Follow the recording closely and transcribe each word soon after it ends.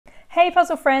Hey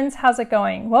puzzle friends, how's it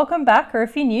going? Welcome back, or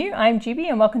if you're new, I'm Juby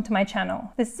and welcome to my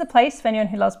channel. This is a place for anyone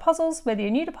who loves puzzles, whether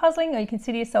you're new to puzzling or you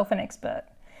consider yourself an expert.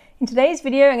 In today's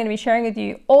video, I'm going to be sharing with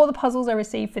you all the puzzles I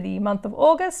received for the month of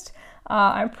August.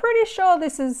 I'm pretty sure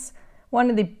this is one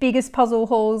of the biggest puzzle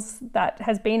hauls that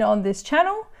has been on this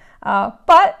channel,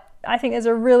 but I think there's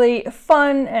a really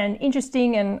fun and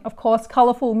interesting and of course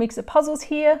colourful mix of puzzles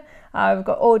here. We've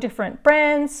got all different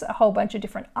brands, a whole bunch of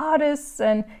different artists,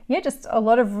 and yeah, just a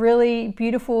lot of really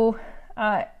beautiful,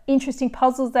 interesting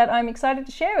puzzles that I'm excited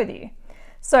to share with you.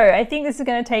 So I think this is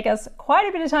going to take us quite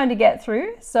a bit of time to get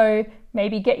through, so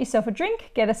maybe get yourself a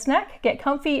drink, get a snack, get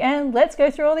comfy, and let's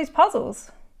go through all these puzzles.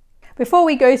 Before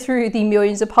we go through the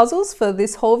millions of puzzles for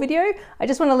this whole video, I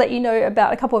just want to let you know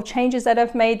about a couple of changes that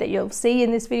I've made that you'll see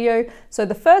in this video. So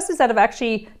the first is that I've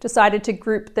actually decided to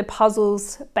group the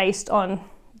puzzles based on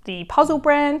the puzzle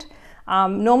brand.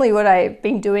 Normally what I've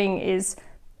been doing is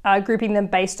grouping them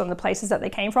based on the places that they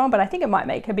came from, but I think it might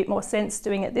make a bit more sense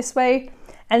doing it this way.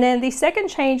 And then the second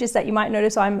change is that you might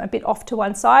notice I'm a bit off to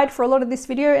one side for a lot of this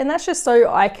video, and that's just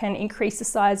so I can increase the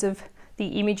size of the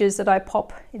images that I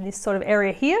pop in this sort of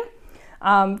area here.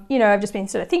 You know, I've just been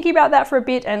sort of thinking about that for a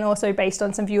bit, and also based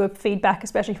on some viewer feedback,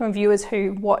 especially from viewers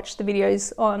who watch the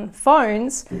videos on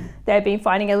phones, they've been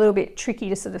finding it a little bit tricky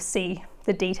to sort of see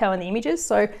the detail in the images.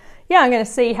 So yeah, I'm going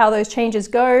to see how those changes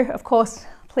go. Of course,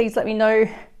 please let me know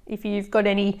if you've got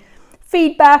any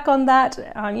feedback on that.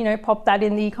 You know, pop that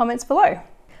in the comments below.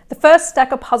 The first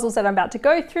stack of puzzles that I'm about to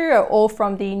go through are all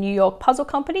from the New York Puzzle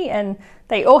Company, and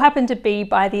they all happen to be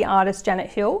by the artist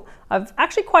Janet Hill. I've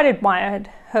actually quite admired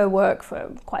her work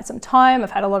for quite some time.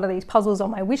 I've had a lot of these puzzles on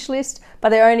my wish list, but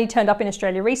they only turned up in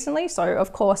Australia recently, so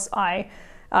of course I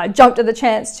jumped at the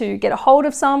chance to get a hold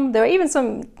of some. There were even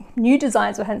some new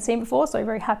designs I hadn't seen before, so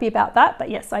very happy about that. But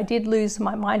yes, I did lose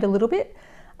my mind a little bit.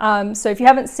 So if you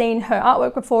haven't seen her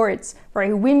artwork before, it's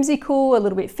very whimsical, a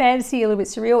little bit fantasy, a little bit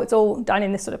surreal. It's all done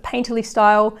in this sort of painterly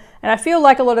style. And I feel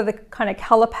like a lot of the kind of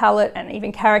color palette and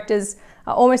even characters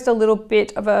are almost a little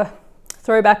bit of a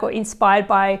throwback or inspired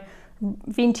by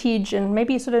vintage and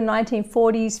maybe sort of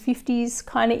 1940s, 50s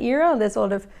kind of era. There's a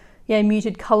lot of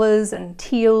muted colors and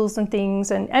teals and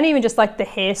things, and even just like the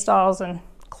hairstyles and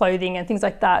clothing and things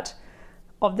like that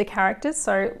of the characters.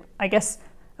 So I guess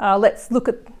let's look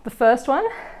at the first one.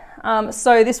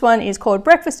 So this one is called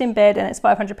Breakfast in Bed, and it's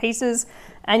 500 pieces.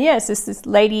 And yeah, it's just this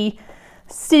lady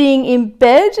sitting in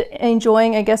bed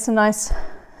enjoying, I guess, a nice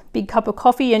big cup of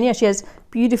coffee. And yeah, she has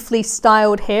beautifully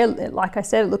styled hair. Like I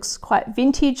said, it looks quite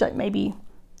vintage, like maybe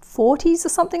 40s or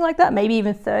something like that, maybe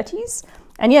even 30s.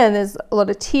 And yeah, there's a lot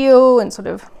of teal and sort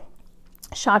of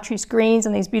chartreuse greens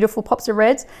and these beautiful pops of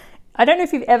reds. I don't know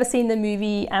if you've ever seen the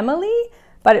movie Amelie,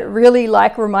 but it really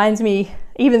like reminds me,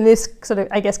 even this sort of,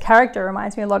 I guess, character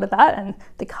reminds me a lot of that, and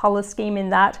the color scheme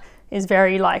in that is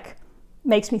very like,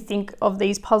 makes me think of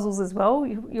these puzzles as well.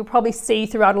 You'll probably see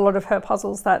throughout a lot of her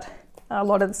puzzles that a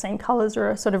lot of the same colors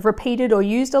are sort of repeated or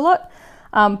used a lot.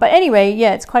 But anyway,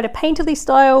 yeah, it's quite a painterly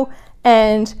style,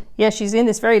 and yeah, she's in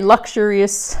this very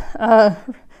luxurious,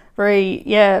 very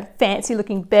fancy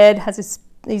looking bed, has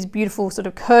these beautiful sort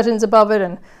of curtains above it,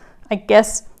 and I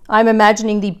guess I'm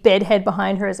imagining the bed head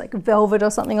behind her is like velvet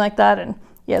or something like that. And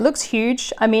yeah, it looks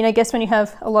huge. I mean, I guess when you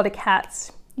have a lot of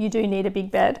cats, you do need a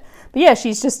big bed. But yeah,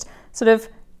 she's just sort of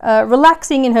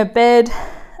relaxing in her bed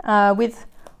with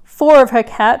 4 of her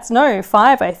cats, no,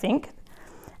 5 I think.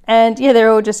 And yeah, they're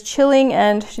all just chilling,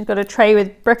 and she's got a tray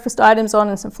with breakfast items on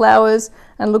and some flowers,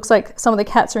 and it looks like some of the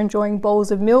cats are enjoying bowls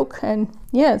of milk. And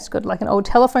yeah, it's got like an old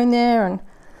telephone there, and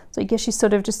so I guess she's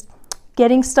sort of just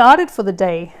getting started for the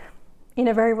day in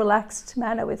a very relaxed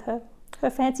manner with her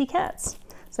fancy cats.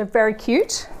 So very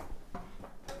cute.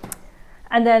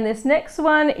 And then this next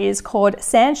one is called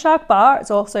Sand Shark Bar.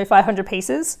 It's also 500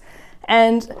 pieces.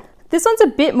 And this one's a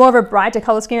bit more of a brighter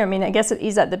color scheme. I mean, I guess it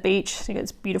is at the beach. So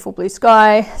it's beautiful blue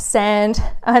sky, sand,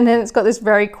 and then it's got this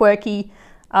very quirky,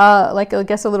 like I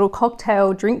guess a little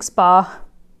cocktail drinks bar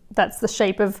that's the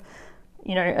shape of,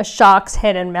 you know, a shark's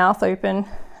head and mouth open.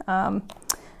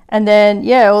 And then,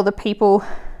 yeah, all the people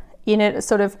in it are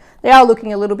sort of, they are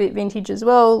looking a little bit vintage as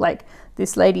well. Like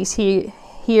this lady's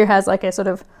here has like a sort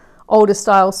of older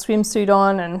style swimsuit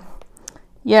on, and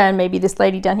yeah, and maybe this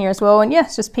lady down here as well. And yeah,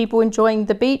 it's just people enjoying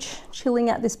the beach, chilling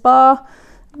at this bar,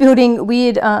 building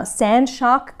weird sand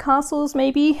shark castles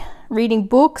maybe, reading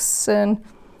books, and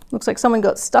looks like someone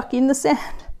got stuck in the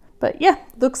sand. But yeah,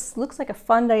 looks like a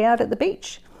fun day out at the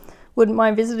beach. Wouldn't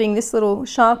mind visiting this little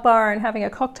shark bar and having a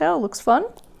cocktail, looks fun.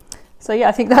 So yeah,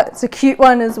 I think that's a cute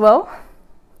one as well.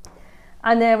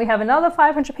 And then we have another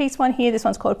 500 piece one here. This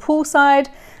one's called Poolside,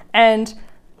 and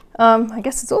I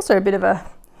guess it's also a bit of a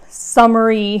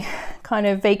summery kind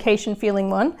of vacation feeling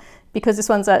one, because this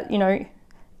one's at, you know,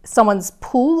 someone's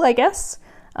pool, I guess.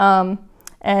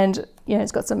 And, you know,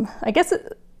 it's got some, I guess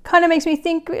it kind of makes me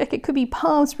think like it could be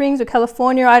Palm Springs or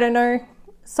California, I don't know,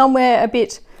 somewhere a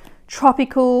bit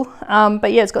tropical.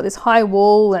 But yeah, it's got this high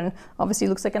wall and obviously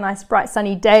looks like a nice bright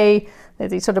sunny day.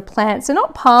 There's these sort of plants. They're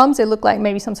not palms, they look like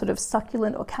maybe some sort of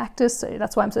succulent or cactus. So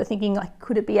that's why I'm sort of thinking like,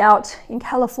 could it be out in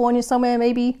California somewhere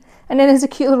maybe? And then there's a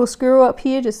cute little squirrel up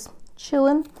here just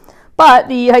chilling. But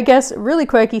the, I guess, really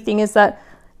quirky thing is that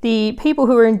the people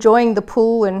who are enjoying the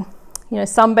pool and, you know,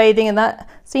 sunbathing and that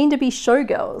seem to be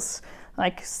showgirls,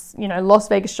 like, you know, Las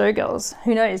Vegas showgirls.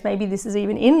 Who knows, maybe this is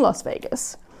even in Las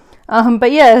Vegas.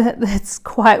 But yeah, it's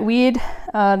quite weird.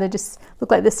 They just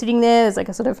look like they're sitting there. There's like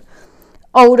a sort of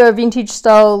older vintage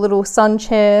style little sun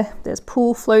chair. There's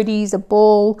pool floaties, a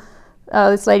ball.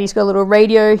 This lady's got a little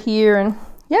radio here, and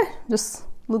yeah, just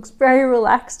looks very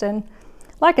relaxed and,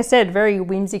 like I said, very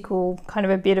whimsical, kind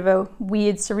of a bit of a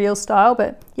weird surreal style,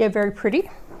 but yeah, very pretty.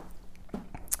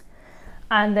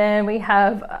 And then we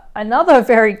have another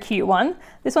very cute one.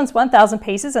 This one's 1,000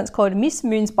 pieces and it's called Miss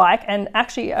Moon's Bike, and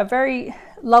actually a very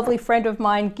lovely friend of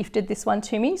mine gifted this one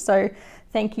to me, so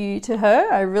thank you to her.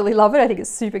 I really love it. I think it's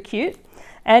super cute.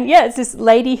 And yeah, it's this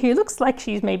lady who looks like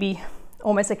she's maybe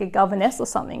almost like a governess or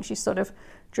something. She's sort of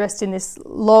dressed in this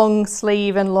long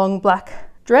sleeve and long black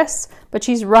dress, but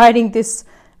she's riding this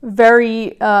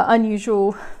very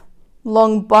unusual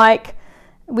long bike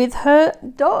with her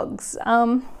dogs.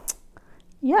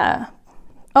 Yeah.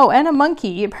 Oh, and a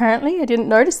monkey, apparently. I didn't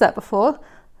notice that before.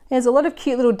 There's a lot of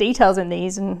cute little details in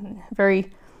these and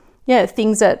very, yeah,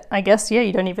 things that I guess, yeah,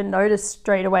 you don't even notice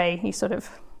straight away. You sort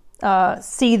of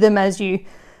see them as the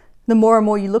more and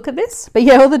more you look at this. But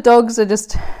yeah, all the dogs are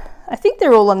just, I think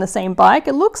they're all on the same bike.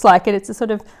 It looks like it. It's a sort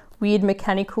of weird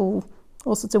mechanical,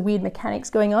 all sorts of weird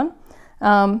mechanics going on.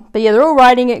 But yeah, they're all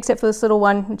riding it except for this little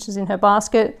one, which is in her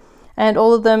basket. And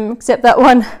all of them, except that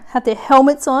one, had their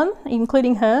helmets on,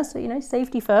 including her. So, you know,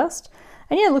 safety first.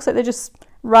 And yeah, it looks like they're just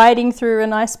riding through a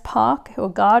nice park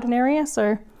or garden area.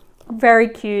 So very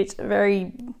cute,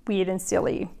 very weird and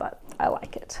silly, but I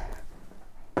like it.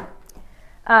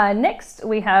 Next,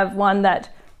 we have one that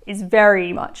is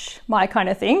very much my kind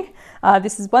of thing.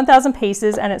 This is 1,000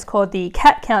 pieces and it's called the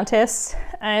Cat Countess.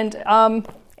 And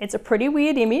it's a pretty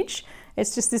weird image.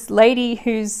 It's just this lady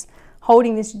who's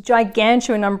holding this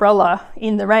gigantuan umbrella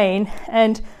in the rain,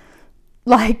 and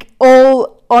like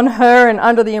all on her and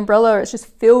under the umbrella it's just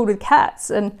filled with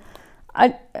cats. And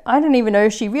I don't even know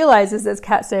if she realizes there's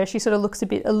cats there. She sort of looks a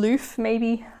bit aloof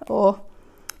maybe, or,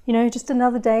 you know, just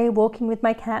another day walking with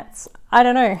my cats. I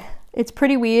don't know. It's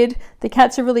pretty weird. The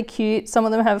cats are really cute. Some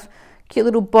of them have cute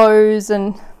little bows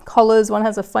and collars. One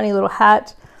has a funny little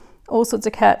hat. All sorts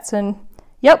of cats. And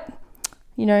yep,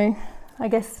 you know, I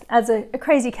guess as a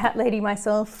crazy cat lady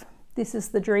myself, this is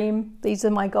the dream. These are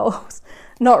my goals.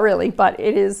 Not really, but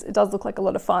it does look like a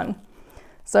lot of fun.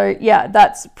 So yeah,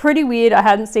 that's pretty weird. I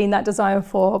hadn't seen that design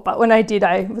before, but when I did,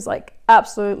 I was like,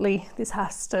 absolutely, this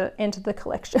has to enter the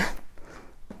collection.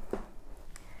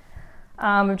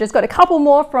 I've just got a couple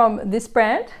more from this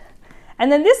brand.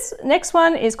 And then this next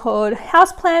one is called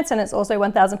Houseplants, and it's also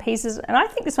 1,000 pieces. And I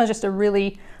think this one's just a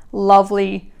really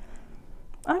lovely,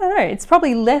 I don't know, it's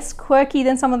probably less quirky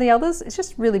than some of the others. It's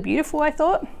just really beautiful, I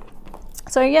thought.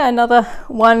 So yeah, another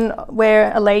one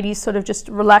where a lady's sort of just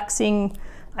relaxing,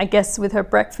 I guess, with her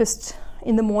breakfast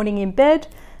in the morning in bed.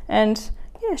 And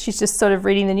yeah, she's just sort of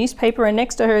reading the newspaper, and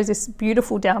next to her is this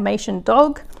beautiful Dalmatian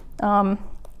dog. And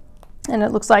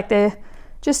it looks like they're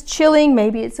just chilling.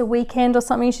 Maybe it's a weekend or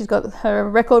something. She's got her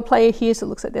record player here, so it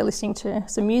looks like they're listening to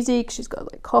some music. She's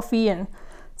got like coffee and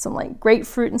some like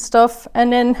grapefruit and stuff.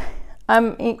 And then I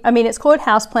mean, it's called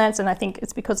Houseplants, and I think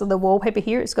it's because of the wallpaper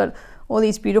here. It's got all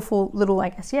these beautiful little, I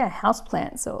guess, yeah,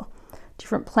 houseplants or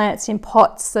different plants in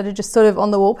pots that are just sort of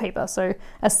on the wallpaper. So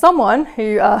as someone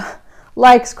who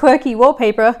likes quirky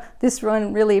wallpaper, this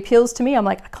one really appeals to me. I'm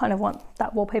like, I kind of want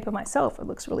that wallpaper myself. It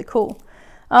looks really cool.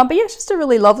 But yeah, it's just a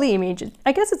really lovely image.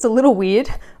 I guess it's a little weird,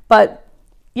 but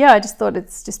yeah, I just thought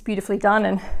it's just beautifully done.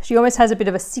 And she almost has a bit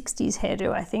of a 60s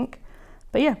hairdo, I think.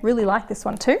 But yeah, really like this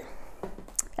one too.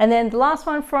 And then the last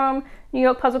one from New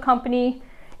York Puzzle Company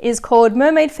is called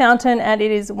Mermaid Fountain, and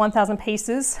it is 1,000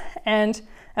 pieces. And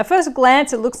at first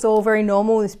glance, it looks all very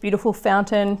normal, this beautiful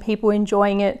fountain, people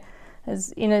enjoying it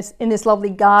as in this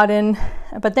lovely garden.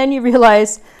 But then you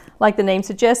realize, like the name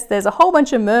suggests, there's a whole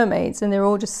bunch of mermaids, and they're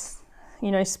all just,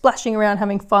 you know, splashing around,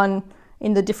 having fun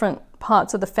in the different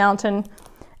parts of the fountain.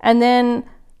 And then,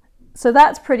 so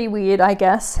that's pretty weird, I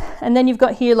guess. And then you've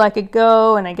got here like a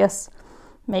girl, and I guess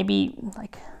maybe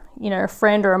like, you know, a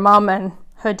friend or a mum and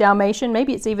her Dalmatian.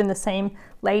 Maybe it's even the same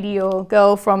lady or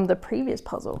girl from the previous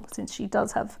puzzle, since she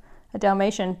does have a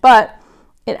Dalmatian. But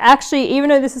it actually, even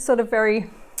though this is sort of very,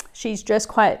 she's dressed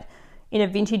quite in a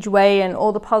vintage way, and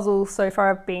all the puzzles so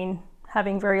far have been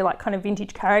having very like kind of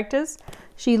vintage characters,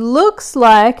 she looks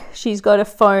like she's got a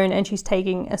phone and she's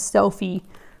taking a selfie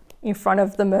in front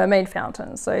of the mermaid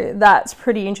fountain. So that's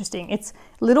pretty interesting. It's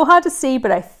a little hard to see,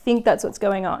 but I think that's what's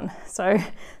going on. So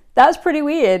that's pretty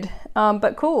weird,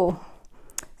 but cool.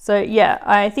 So yeah,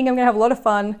 I think I'm gonna have a lot of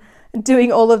fun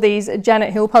doing all of these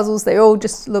Janet Hill puzzles. They all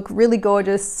just look really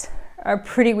gorgeous, are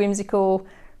pretty whimsical,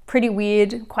 pretty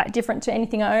weird, quite different to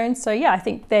anything I own. So yeah, I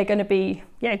think they're gonna be,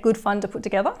 yeah, good fun to put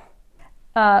together.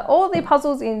 All the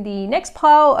puzzles in the next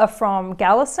pile are from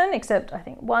Gallison, except I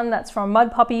think one that's from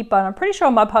Mud Puppy, but I'm pretty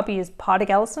sure Mud Puppy is part of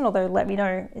Gallison, although let me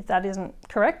know if that isn't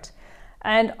correct.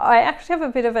 And I actually have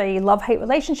a bit of a love-hate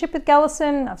relationship with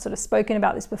Gallison. I've sort of spoken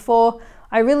about this before.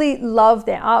 I really love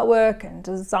their artwork and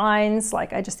designs.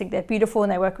 Like, I just think they're beautiful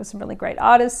and they work with some really great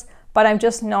artists, but I'm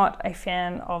just not a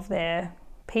fan of their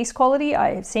piece quality.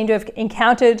 I seem to have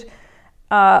encountered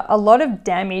a lot of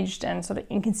damaged and sort of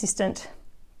inconsistent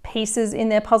pieces in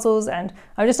their puzzles, and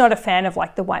I'm just not a fan of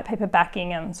like the white paper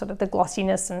backing and sort of the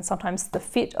glossiness and sometimes the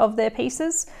fit of their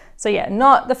pieces. So yeah,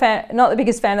 not the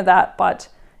biggest fan of that, but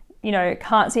you know,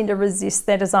 can't seem to resist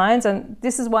their designs. And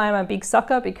this is why I'm a big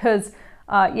sucker, because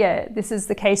yeah, this is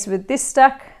the case with this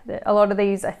stack. A lot of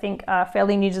these I think are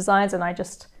fairly new designs and I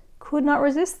just could not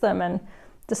resist them. And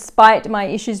despite my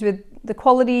issues with the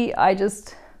quality, I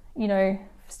just, you know,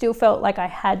 still felt like I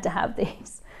had to have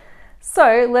these.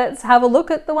 So let's have a look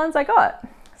at the ones I got.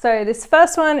 So this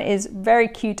first one is very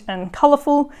cute and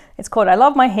colourful. It's called I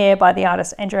Love My Hair by the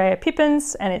artist Andrea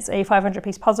Pippins, and it's a 500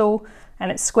 piece puzzle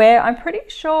and it's square. I'm pretty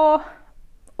sure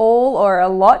all or a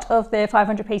lot of their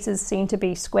 500 pieces seem to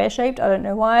be square shaped. I don't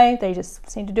know why, they just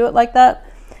seem to do it like that.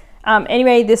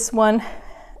 Anyway, this one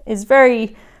is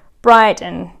very bright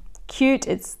and cute.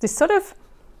 It's this sort of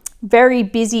very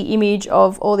busy image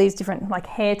of all these different like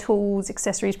hair tools,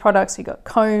 accessories, products. You got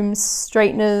combs,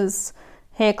 straighteners,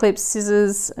 hair clips,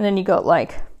 scissors, and then you got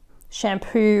like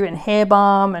shampoo and hair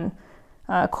balm and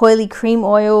coily cream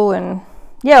oil and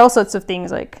yeah, all sorts of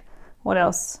things. Like what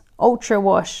else? Ultra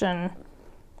wash and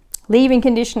leave-in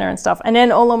conditioner and stuff. And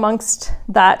then all amongst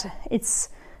that, it's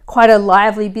quite a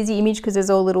lively, busy image because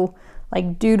there's all little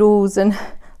like doodles and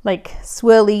like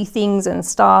swirly things and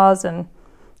stars and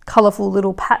colourful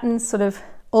little patterns sort of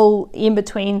all in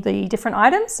between the different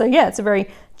items. So yeah, it's a very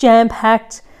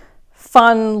jam-packed,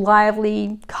 fun,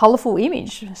 lively, colourful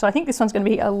image. So I think this one's going to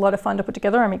be a lot of fun to put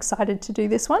together. I'm excited to do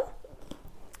this one.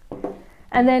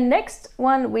 And then next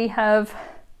one we have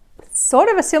sort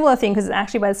of a similar thing because it's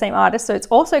actually by the same artist. So it's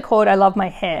also called I Love My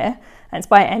Hair and it's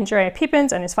by Andrea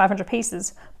Pippins and it's 500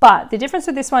 pieces. But the difference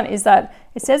with this one is that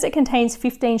it says it contains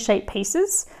 15 shaped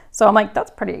pieces. So I'm like,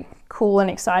 that's pretty cool and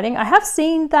exciting. I have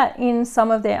seen that in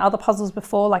some of their other puzzles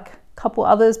before, like a couple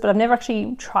others, but I've never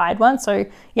actually tried one. So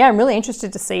yeah, I'm really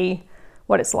interested to see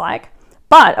what it's like.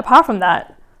 But apart from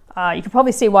that, you can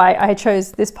probably see why I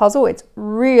chose this puzzle. It's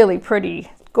really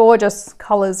pretty, gorgeous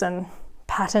colors and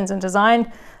patterns and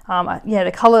design. Yeah,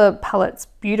 the color palette's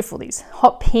beautiful. These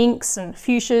hot pinks and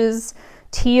fuchsias,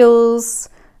 teals,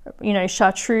 you know,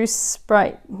 chartreuse,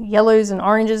 bright yellows and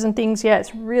oranges and things. Yeah,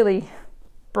 it's really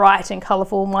bright and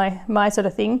colorful, my sort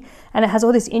of thing. And it has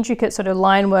all this intricate sort of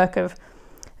line work of,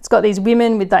 it's got these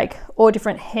women with like all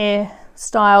different hair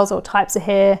styles or types of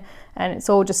hair, and it's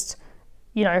all just,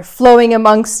 you know, flowing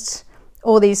amongst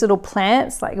all these little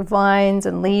plants like vines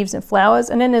and leaves and flowers.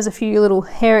 And then there's a few little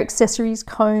hair accessories,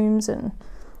 combs and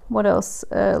what else,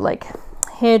 like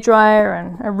hair dryer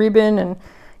and a ribbon. And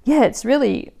yeah, it's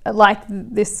really like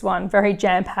this one, very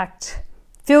jam-packed,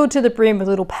 filled to the brim with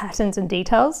little patterns and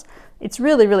details. It's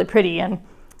really, really pretty. And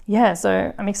yeah,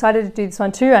 so I'm excited to do this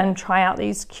one too and try out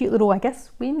these cute little, I guess,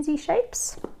 whimsy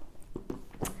shapes.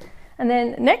 And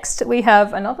then next we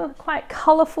have another quite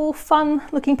colorful, fun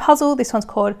looking puzzle. This one's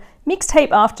called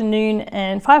Mixtape Afternoon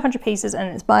and 500 pieces, and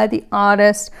it's by the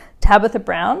artist Tabitha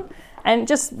Brown. And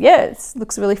just, yeah, it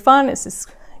looks really fun. It's this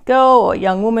girl or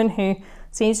young woman who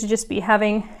seems to just be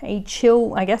having a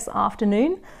chill, I guess,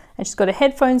 afternoon. And she's got her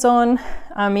headphones on.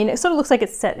 I mean, it sort of looks like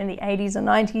it's set in the 80s or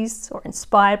 90s or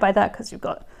inspired by that, because you've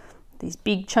got these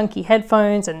big chunky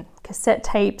headphones and cassette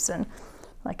tapes and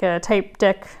like a tape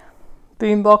deck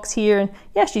boombox here. And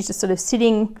yeah, she's just sort of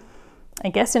sitting, I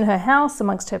guess, in her house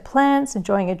amongst her plants,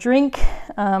 enjoying a drink,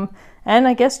 and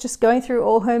I guess just going through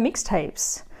all her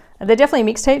mixtapes. And they're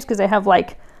definitely mixtapes because they have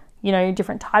like, you know,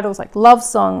 different titles like Love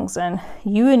Songs and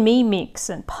You and Me Mix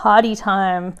and Party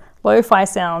Time, Lo-Fi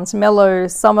Sounds, Mellow,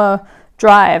 Summer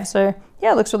Drive. So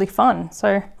yeah, it looks really fun.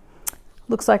 So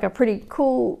looks like a pretty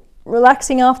cool,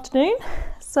 relaxing afternoon.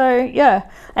 So yeah,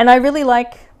 and I really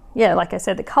like, yeah, like I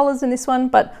said, the colors in this one,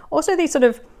 but also these sort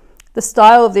of, the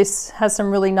style of this has some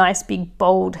really nice, big,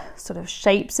 bold sort of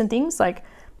shapes and things. Like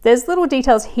there's little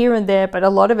details here and there, but a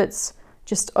lot of it's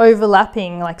just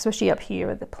overlapping, like especially up here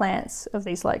with the plants of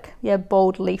these like, yeah,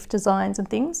 bold leaf designs and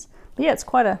things. But yeah, it's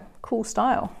quite a cool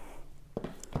style.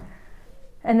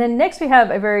 And then next we have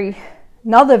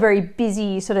another very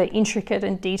busy, sort of intricate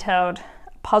and detailed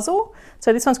puzzle.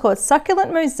 So this one's called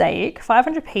Succulent Mosaic,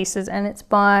 500 pieces, and it's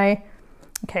by,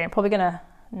 okay, I'm probably gonna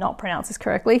not pronounce this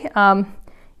correctly,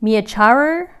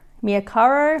 Miyakaro,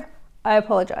 I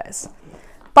apologize.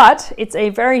 But it's a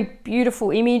very beautiful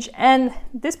image, and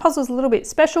this puzzle is a little bit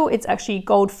special. It's actually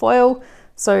gold foil,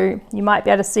 so you might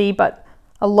be able to see, but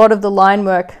a lot of the line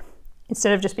work,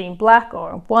 instead of just being black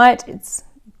or white, it's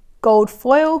gold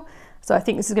foil. So I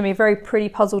think this is gonna be a very pretty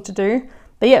puzzle to do.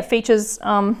 But yeah, it features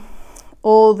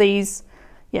all these,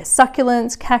 yeah,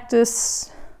 succulents,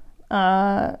 cactus,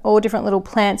 all different little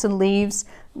plants and leaves.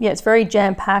 Yeah, it's very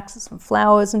jam-packed, some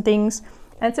flowers and things.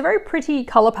 And it's a very pretty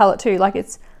color palette too. Like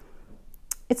it's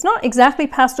not exactly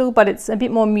pastel, but it's a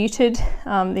bit more muted.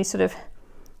 These sort of,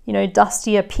 you know,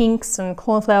 dustier pinks and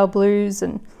cornflower blues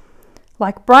and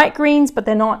like bright greens, but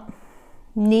they're not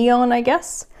neon, I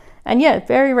guess. And yeah,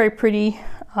 very, very pretty.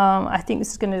 I think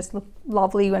this is gonna just look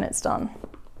lovely when it's done.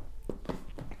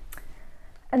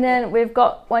 And then we've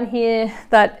got one here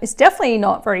that is definitely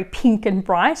not very pink and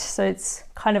bright, so it's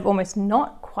kind of almost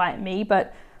not quite me,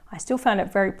 but I still found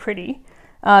it very pretty.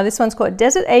 This one's called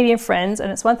Desert Avian Friends,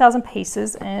 and it's 1,000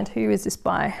 pieces. And who is this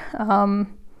by?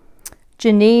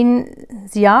 Janine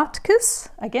Ziatkis.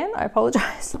 Again, I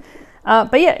apologize.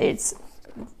 But yeah, it's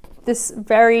this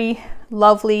very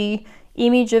lovely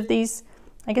image of these,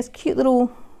 I guess, cute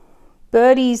little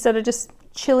birdies that are just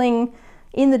chilling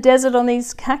in the desert on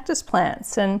these cactus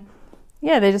plants. And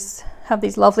yeah, they just have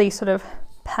these lovely sort of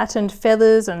patterned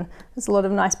feathers, and there's a lot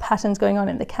of nice patterns going on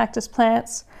in the cactus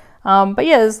plants. But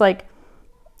yeah, there's like,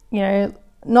 you know,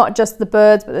 not just the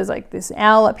birds, but there's like this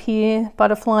owl up here,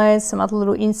 butterflies, some other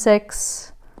little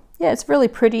insects. Yeah, it's really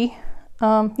pretty.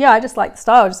 Yeah, I just like the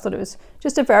style. I just thought it was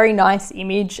just a very nice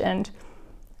image and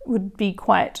would be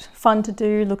quite fun to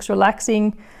do, looks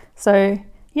relaxing. So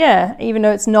yeah, even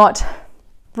though it's not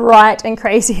bright and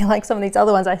crazy like some of these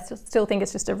other ones, I still think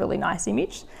it's just a really nice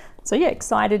image. So yeah,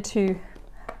 excited to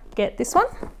get this one.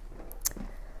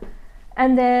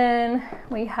 And then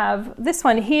we have this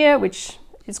one here, which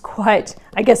is quite,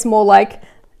 I guess, more like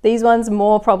these ones,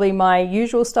 more probably my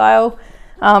usual style.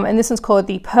 And this one's called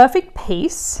The Perfect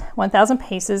Piece, 1,000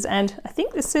 pieces. And I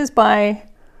think this is by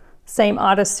the same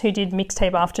artist who did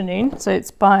Mixtape Afternoon. So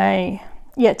it's by,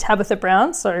 yeah, Tabitha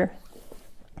Brown. So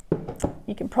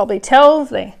you can probably tell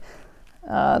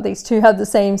these two have the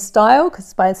same style because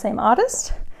it's by the same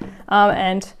artist.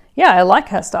 And yeah, I like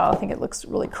her style. I think it looks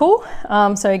really cool.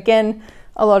 So again,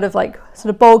 a lot of like sort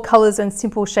of bold colors and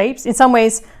simple shapes. In some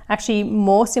ways, actually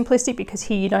more simplistic, because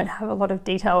here you don't have a lot of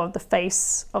detail of the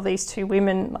face of these two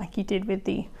women like you did with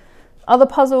the other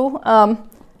puzzle.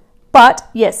 But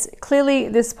yes, clearly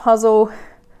this puzzle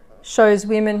shows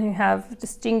women who have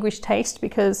distinguished taste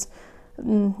because,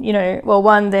 you know, well,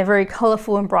 one, they're very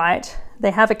colorful and bright.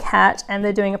 They have a cat and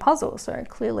they're doing a puzzle. So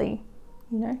clearly,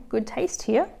 you know, good taste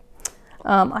here.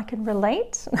 I can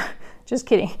relate. Just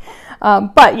kidding.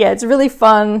 But yeah, it's really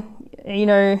fun. You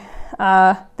know,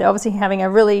 they're obviously having a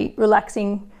really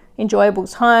relaxing, enjoyable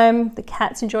time. The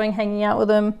cat's enjoying hanging out with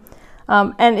them.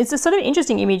 And it's a sort of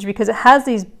interesting image because it has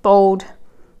these bold,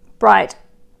 bright,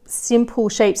 simple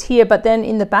shapes here, but then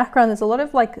in the background, there's a lot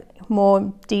of like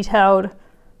more detailed,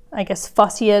 I guess,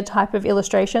 fussier type of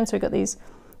illustration. So we've got these,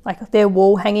 like their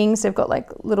wall hangings. They've got like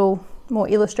little more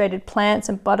illustrated plants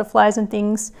and butterflies and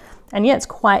things. And yeah, it's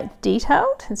quite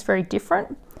detailed. It's very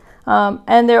different.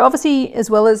 And they're obviously, as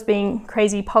well as being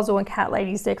crazy puzzle and cat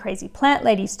ladies, they're crazy plant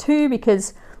ladies too,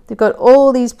 because they've got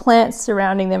all these plants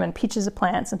surrounding them and pictures of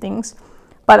plants and things.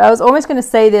 But I was almost going to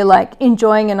say they're like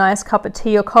enjoying a nice cup of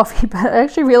tea or coffee, but I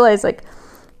actually realized like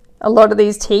a lot of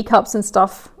these teacups and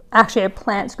stuff actually have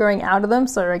plants growing out of them.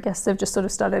 So I guess they've just sort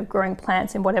of started growing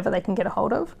plants in whatever they can get a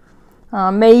hold of.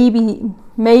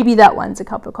 Maybe that one's a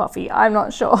cup of coffee. I'm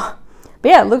not sure. But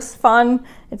yeah, it looks fun.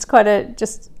 It's quite a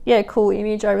just, yeah, cool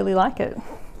image. I really like it.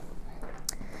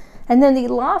 And then the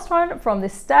last one from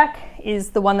this stack is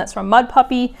the one that's from Mud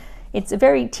Puppy. It's a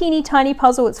very teeny tiny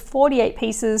puzzle. It's 48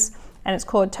 pieces and it's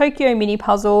called Tokyo Mini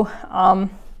Puzzle.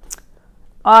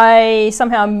 I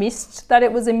somehow missed that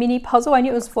it was a mini puzzle. I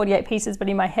knew it was 48 pieces, but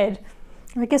in my head,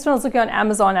 I guess when I was looking on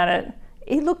Amazon at it,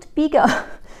 it looked bigger.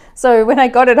 So when I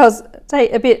got it, I was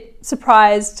a bit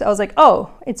surprised. I was like,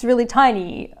 oh, it's really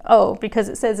tiny. Oh, because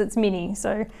it says it's mini.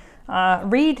 So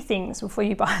read things before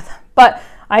you buy them. But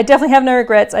I definitely have no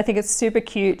regrets. I think it's super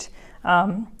cute.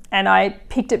 And I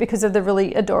picked it because of the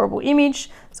really adorable image.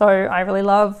 So I really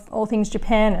love all things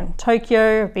Japan and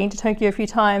Tokyo. I've been to Tokyo a few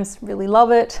times, really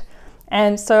love it.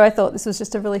 And so I thought this was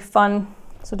just a really fun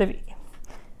sort of,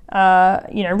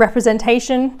 you know,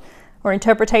 representation or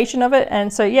interpretation of it.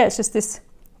 And so, yeah, it's just this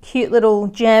cute little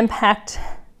jam-packed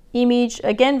image.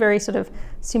 Again, very sort of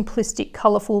simplistic,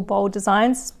 colorful, bold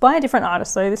designs by a different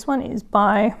artist. So this one is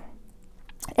by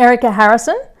Erica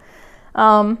Harrison.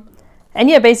 And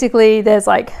yeah, basically there's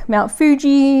like Mount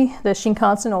Fuji, the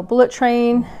Shinkansen or bullet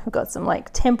train. We've got some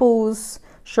like temples,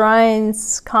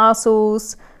 shrines,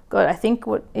 castles. Got, I think,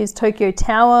 what is Tokyo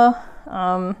Tower.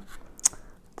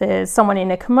 There's someone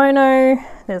in a kimono.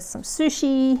 There's some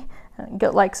sushi.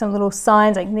 Got like some little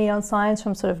signs, like neon signs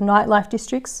from sort of nightlife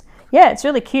districts. Yeah, it's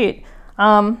really cute.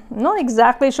 I'm not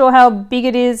exactly sure how big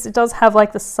it is. It does have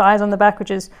like the size on the back,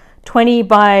 which is 20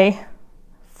 by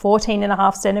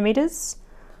 14.5 centimeters.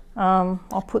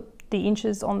 I'll put the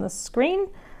inches on the screen.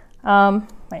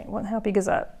 Wait, how big is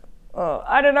that? Oh,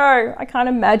 I don't know. I can't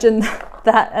imagine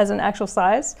that as an actual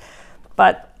size,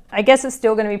 but I guess it's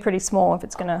still going to be pretty small if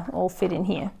it's going to all fit in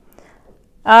here.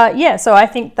 Yeah, so I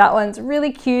think that one's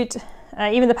really cute.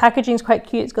 Even the packaging is quite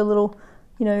cute. It's got a little,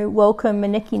 you know, welcome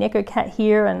Maneki Neko cat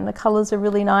here, and the colors are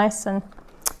really nice. And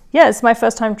yeah, it's my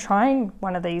first time trying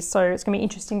one of these, so it's going to be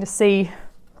interesting to see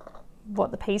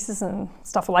what the pieces and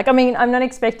stuff are like. I mean, I'm not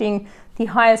expecting the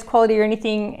highest quality or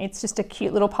anything. It's just a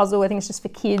cute little puzzle. I think it's just for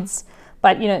kids,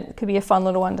 but you know, it could be a fun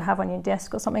little one to have on your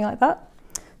desk or something like that.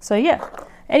 So yeah,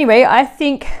 anyway, I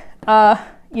think,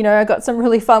 you know, I got some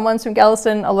really fun ones from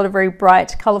Galveston, a lot of very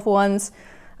bright, colorful ones.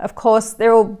 Of course,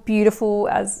 they're all beautiful,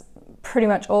 as pretty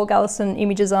much all Galveston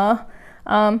images are.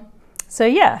 So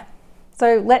yeah,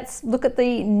 so let's look at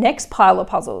the next pile of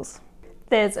puzzles.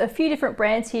 There's a few different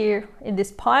brands here in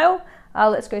this pile.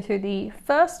 Let's go through the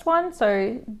first one.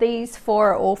 So these four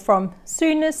are all from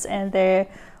Soonness, and they're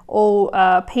all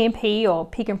P&P or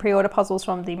pick and pre-order puzzles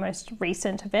from the most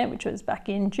recent event, which was back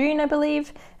in June, I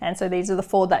believe. And so these are the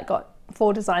four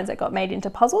designs that got made into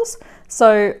puzzles.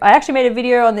 So I actually made a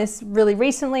video on this really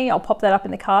recently. I'll pop that up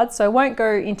in the cards, so I won't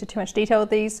go into too much detail with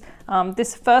these.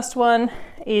 This first one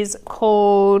is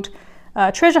called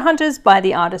Treasure Hunters by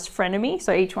the artist Frenemy.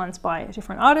 So each one's by a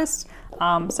different artist.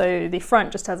 So the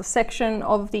front just has a section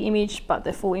of the image, but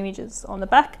the full image is on the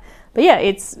back. But yeah,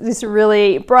 it's this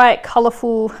really bright,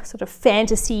 colorful sort of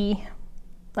fantasy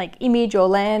like image or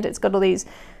land. It's got all these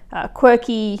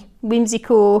quirky,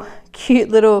 whimsical, cute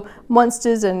little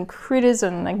monsters and critters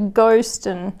and a ghost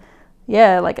and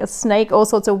yeah, like a snake, all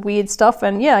sorts of weird stuff.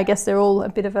 And yeah, I guess they're all a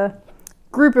bit of a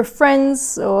group of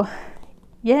friends, or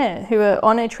yeah, who are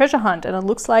on a treasure hunt, and it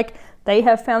looks like they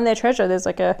have found their treasure. There's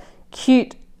like a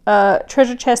cute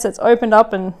treasure chest that's opened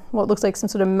up and what looks like some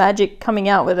sort of magic coming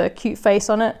out with a cute face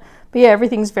on it. But yeah,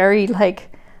 everything's very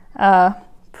like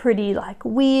pretty like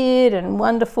weird and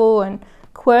wonderful and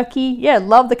quirky. Yeah,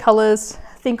 love the colors.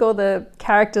 I think all the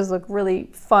characters look really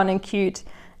fun and cute.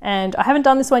 And I haven't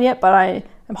done this one yet, but I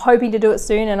am hoping to do it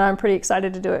soon, and I'm pretty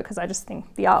excited to do it because I just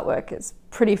think the artwork is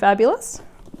pretty fabulous.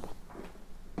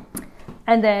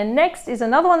 And then next is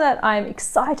another one that I'm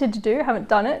excited to do, haven't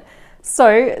done it.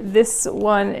 So this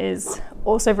one is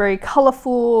also very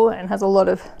colorful and has a lot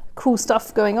of cool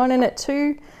stuff going on in it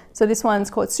too. So this one's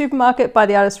called Supermarket by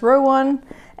the artist Rowan.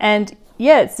 And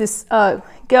yeah, it's this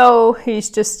girl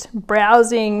who's just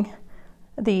browsing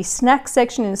the snack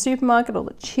section in the supermarket, all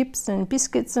the chips and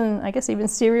biscuits and I guess even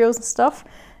cereals and stuff.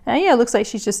 And yeah, it looks like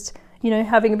she's just, you know,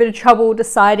 having a bit of trouble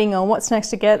deciding on what snacks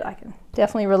to get. I can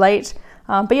definitely relate.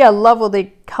 But yeah, I love all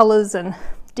the colors and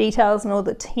details and all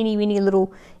the teeny weeny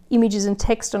little images and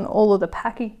text on all of the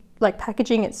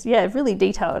packaging. It's yeah, really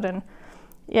detailed and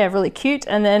yeah, really cute.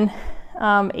 And then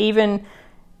even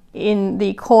in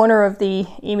the corner of the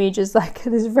image is like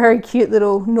this very cute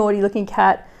little naughty looking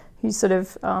cat who's sort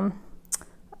of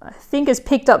I think has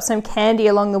picked up some candy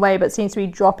along the way, but seems to be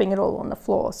dropping it all on the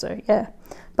floor. So yeah,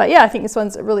 but yeah, I think this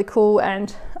one's really cool,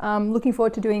 and looking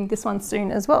forward to doing this one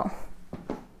soon as well.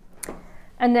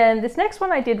 And then this next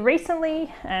one I did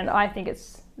recently, and I think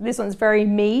this one's very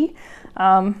me.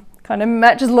 Kind of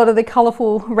matches a lot of the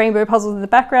colorful rainbow puzzles in the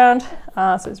background.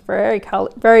 So it's very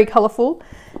colorful,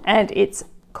 and it's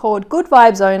called Good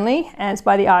Vibes Only, and it's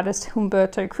by the artist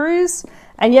Humberto Cruz.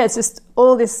 And yeah, it's just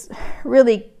all this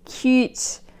really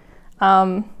cute,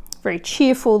 very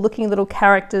cheerful looking little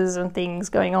characters and things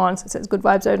going on. So it says Good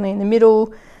Vibes Only in the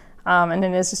middle. And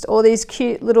then there's just all these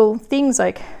cute little things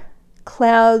like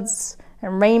clouds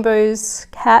and rainbows,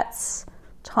 cats,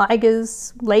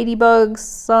 tigers, ladybugs,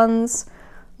 suns,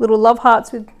 little love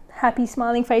hearts with happy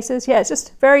smiling faces. Yeah, it's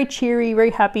just very cheery, very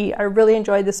happy. I really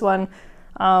enjoyed this one.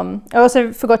 I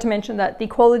also forgot to mention that the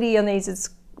quality on these is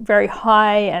very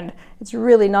high and it's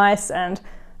really nice, and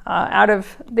out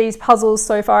of these puzzles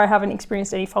so far I haven't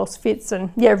experienced any false fits,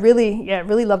 and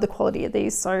really love the quality of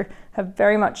these. So have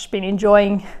very much been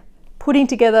enjoying putting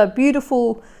together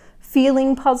beautiful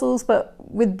feeling puzzles but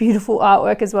with beautiful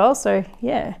artwork as well. So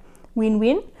yeah,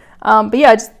 win-win. But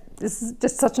yeah, this is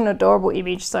just such an adorable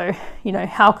image, so you know,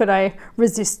 how could I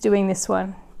resist doing this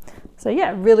one? So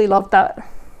yeah, really loved that.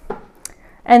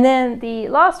 And then the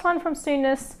last one from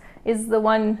Soonness is the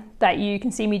one that you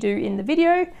can see me do in the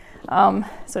video.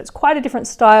 So it's quite a different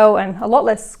style and a lot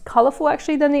less colourful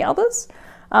actually than the others.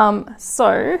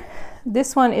 So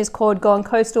this one is called Gone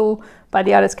Coastal by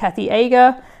the artist Kathy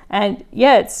Ager, and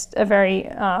yeah, it's a very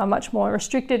much more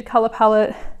restricted colour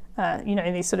palette. You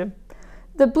know, these sort of,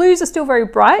 the blues are still very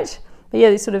bright, but yeah,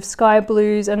 these sort of sky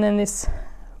blues, and then this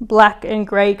black and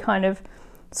grey kind of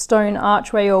stone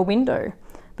archway or window.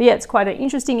 But yeah, it's quite an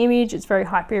interesting image. It's very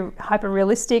hyper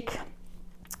realistic.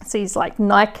 It's these like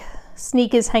Nike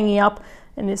sneakers hanging up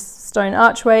in this stone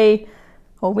archway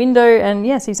or window, and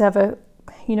yes, these have a,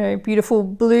 you know, beautiful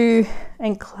blue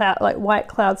and cloud, like white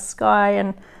cloud sky,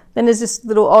 and then there's just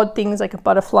little odd things like a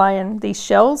butterfly and these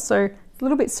shells. So it's a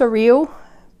little bit surreal,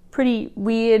 pretty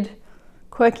weird,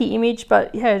 quirky image,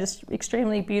 but yeah, just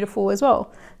extremely beautiful as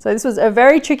well. So this was a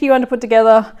very tricky one to put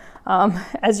together,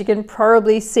 as you can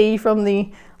probably see from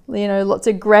the, you know, lots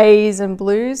of greys and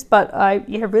blues, but I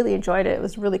really enjoyed it. It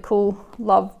was really cool.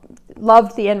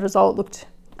 Loved the end result. Looked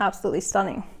absolutely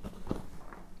stunning.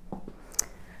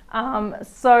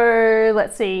 So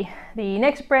let's see, the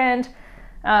next brand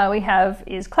we have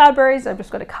is Cloudberries. I've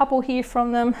just got a couple here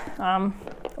from them.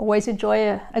 Always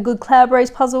enjoy a good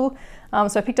Cloudberries puzzle.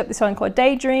 So I picked up this one called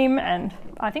Daydream, and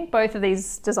I think both of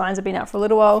these designs have been out for a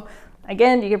little while.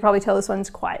 Again, you can probably tell this one's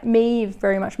quite me,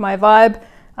 very much my vibe.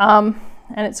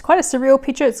 And it's quite a surreal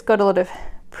picture. It's got a lot of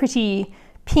pretty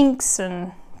pinks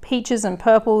and peaches and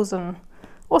purples and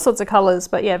all sorts of colors,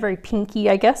 but yeah, very pinky,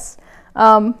 I guess.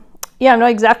 Yeah, I'm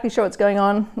not exactly sure what's going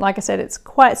on. Like I said, it's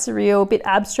quite surreal, a bit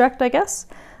abstract, I guess.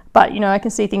 But you know, I can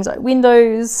see things like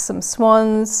windows, some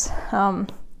swans,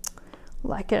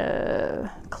 like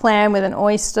a clam with an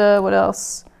oyster, what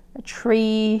else? A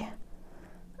tree,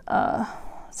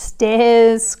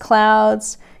 stairs,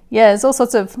 clouds. Yeah, there's all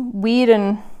sorts of weird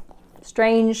and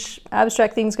strange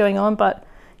abstract things going on, but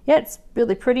yeah, it's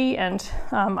really pretty, and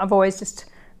I've always just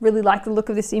really liked the look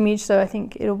of this image, so I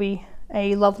think it'll be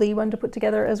a lovely one to put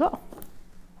together as well.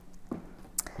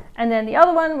 And then the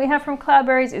other one we have from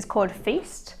Cloudberries is called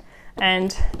Feast,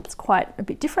 and it's quite a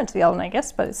bit different to the other one, I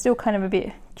guess, but it's still kind of a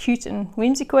bit cute and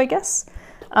whimsical, I guess.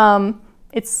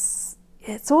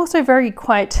 It's also very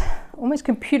quite almost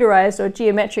computerized or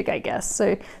geometric, I guess. So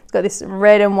it's got this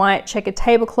red and white checkered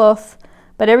tablecloth,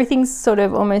 but everything's sort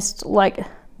of almost like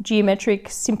geometric,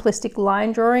 simplistic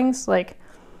line drawings. Like,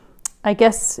 I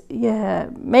guess, yeah,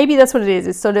 maybe that's what it is.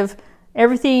 It's sort of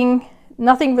everything,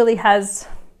 nothing really has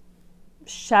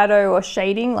shadow or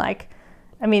shading. Like,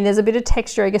 I mean, there's a bit of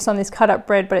texture, I guess, on this cut up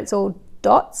bread, but it's all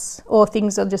dots, or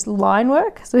things are just line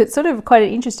work. So it's sort of quite an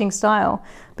interesting style.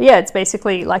 But yeah, it's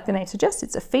basically, like the name suggests,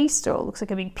 it's a feast, or it looks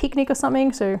like a big picnic or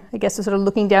something. So I guess you're sort of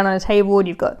looking down on a table and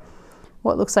you've got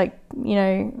what looks like, you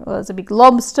know, well, there's a big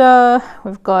lobster.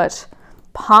 We've got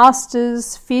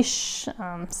pastas, fish,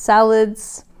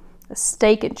 salads, a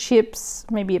steak and chips,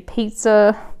 maybe a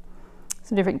pizza,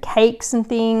 some different cakes and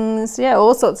things. Yeah,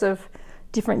 all sorts of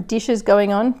different dishes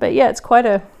going on. But yeah, it's quite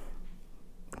a,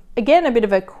 again, a bit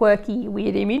of a quirky,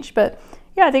 weird image, but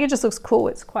yeah, I think it just looks cool.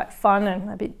 It's quite fun and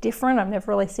a bit different. I've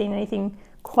never really seen anything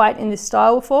quite in this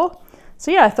style before. So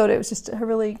yeah, I thought it was just a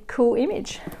really cool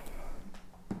image.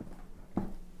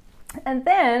 And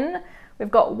then we've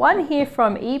got one here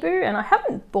from Ebu, and I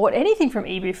haven't bought anything from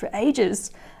Ebu for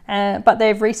ages, but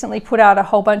they've recently put out a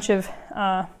whole bunch of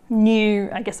new,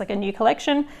 I guess like a new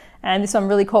collection, and this one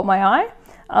really caught my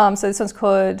eye. So this one's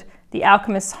called The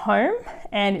Alchemist's Home,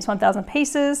 and it's 1,000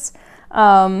 pieces.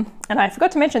 And I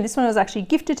forgot to mention, this one was actually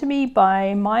gifted to me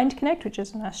by Mind Connect, which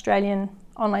is an Australian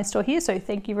online store here, so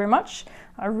thank you very much.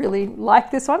 I really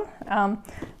like this one.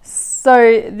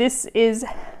 So this is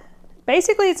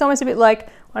basically, it's almost a bit like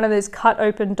one of those cut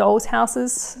open doll's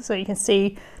houses, so you can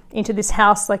see into this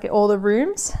house, like all the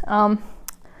rooms.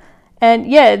 And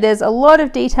yeah, there's a lot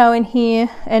of detail in here,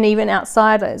 and even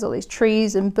outside there's all these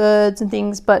trees and birds and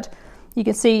things, but you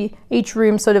can see each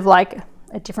room sort of like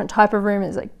a different type of room.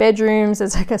 There's like bedrooms,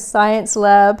 there's like a science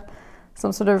lab,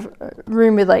 some sort of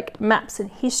room with like maps and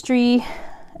history.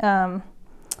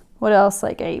 What what else?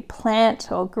 Like a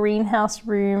plant or greenhouse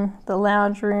room, the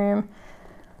lounge room.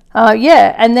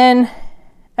 Yeah, and then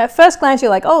at first glance,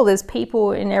 you're like, oh, there's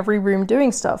people in every room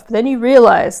doing stuff. But then you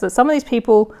realize that some of these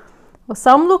people, well,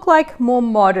 some look like more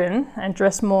modern and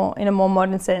dress more in a more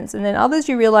modern sense. And then others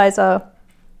you realize are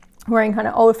wearing kind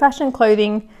of old-fashioned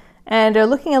clothing and are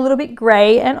looking a little bit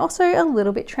grey and also a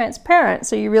little bit transparent.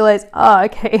 So you realize,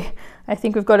 okay, I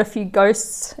think we've got a few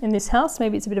ghosts in this house.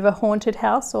 Maybe it's a bit of a haunted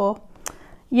house, or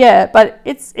yeah, but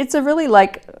it's a really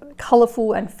like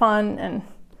colourful and fun and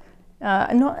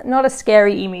not a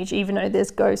scary image, even though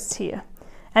there's ghosts here.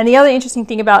 And the other interesting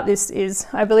thing about this is,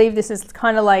 I believe this is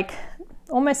kind of like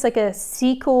almost like a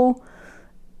sequel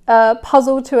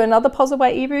puzzle to another puzzle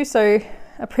by Ibu. So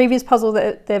a previous puzzle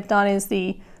that they've done is I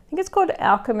think it's called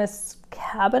Alchemist's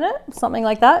Cabinet, something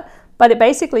like that. But it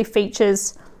basically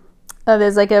features,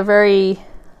 there's like a very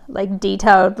like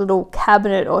detailed little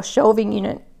cabinet or shelving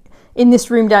unit in this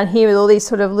room down here with all these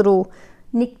sort of little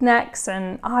knickknacks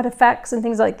and artifacts and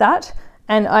things like that.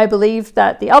 And I believe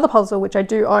that the other puzzle, which I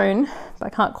do own, but I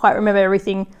can't quite remember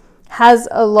everything, has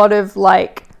a lot of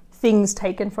like things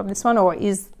taken from this one, or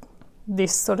is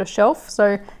this sort of shelf.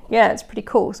 So yeah, it's pretty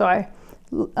cool. So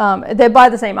they're by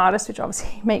the same artist, which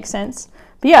obviously makes sense.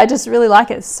 But yeah, I just really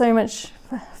like it. It's so much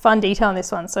fun detail in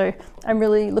this one. So I'm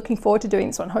really looking forward to doing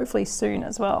this one, hopefully soon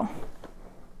as well.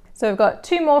 So we've got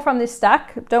 2 more from this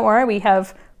stack. Don't worry, we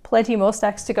have plenty more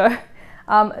stacks to go.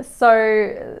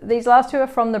 So these last 2 are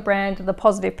from the brand The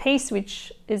Positive Piece,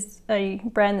 which is a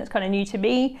brand that's kind of new to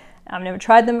me. I've never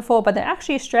tried them before, but they're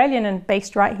actually Australian and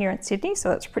based right here in Sydney, so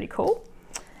that's pretty cool.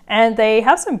 And they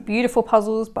have some beautiful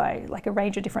puzzles by like a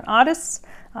range of different artists.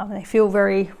 They feels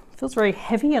very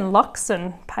heavy and luxe,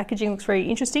 and packaging looks very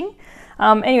interesting.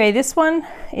 Anyway, this one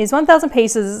is 1,000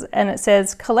 pieces and it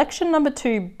says collection number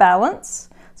 2 balance.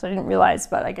 So I didn't realize,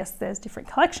 but I guess there's different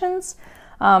collections.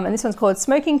 And this one's called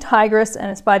Smoking Tigress,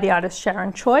 and it's by the artist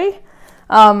Sharon Choi.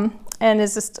 And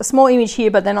there's just a small image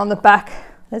here, but then on the back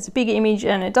there's a bigger image,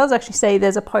 and it does actually say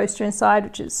there's a poster inside,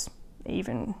 which is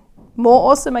even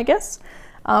more awesome, I guess.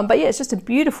 But yeah, it's just a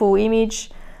beautiful image.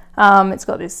 It's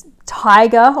got this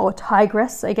tiger or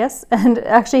tigress, I guess, and it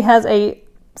actually has a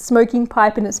smoking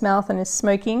pipe in its mouth and is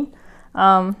smoking.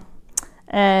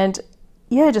 And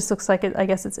yeah, it just looks like it, I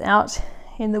guess it's out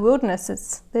in the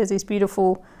wilderness. There's these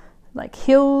beautiful like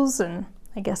hills, and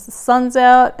I guess the sun's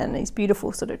out, and these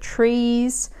beautiful sort of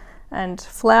trees and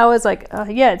flowers. Like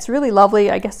yeah, it's really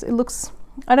lovely. I guess it looks,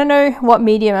 I don't know what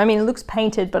medium, I mean it looks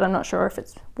painted, but I'm not sure if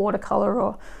it's watercolor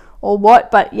or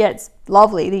what, but yeah, it's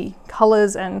lovely. The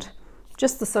colors and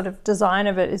just the sort of design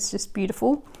of it is just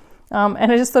beautiful.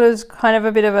 And I just thought it was kind of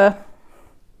a bit of a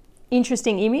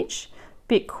interesting image,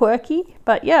 bit quirky,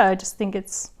 but yeah, I just think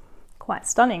it's quite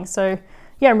stunning. So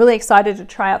yeah, I'm really excited to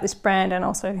try out this brand and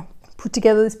also put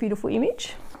together this beautiful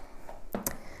image.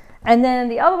 And then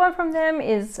the other one from them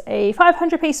is a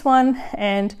 500 piece one,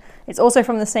 and it's also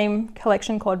from the same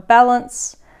collection called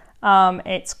Balance.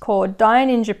 It's called Dine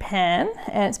in Japan,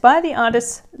 and it's by the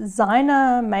artist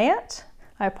Zaina Mayat.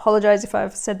 I apologize if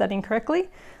I've said that incorrectly.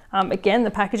 Again,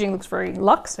 the packaging looks very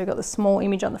luxe. So we've got the small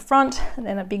image on the front and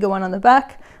then a bigger one on the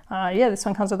back. Yeah, this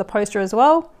one comes with a poster as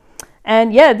well.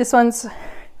 And yeah, this one's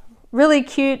really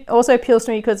cute. Also appeals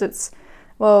to me because it's,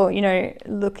 well, you know,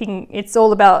 it's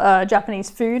all about Japanese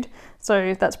food.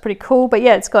 So that's pretty cool. But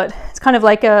yeah, it's kind of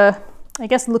like a, I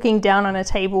guess, looking down on a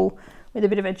table with a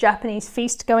bit of a Japanese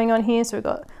feast going on here. So we've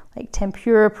got like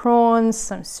tempura prawns,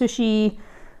 some sushi,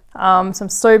 some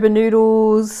soba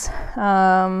noodles,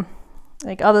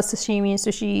 like other sashimi and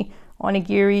sushi,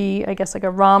 onigiri, I guess like a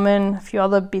ramen, a few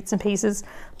other bits and pieces.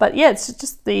 But yeah, it's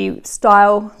just the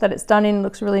style that it's done in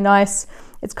looks really nice.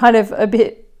 It's kind of a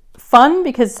bit fun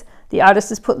because the artist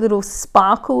has put little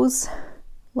sparkles,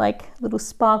 like little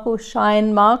sparkle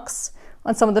shine marks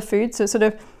on some of the food. So it sort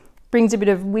of brings a bit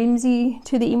of whimsy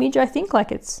to the image, I think.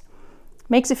 Like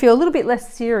makes it feel a little bit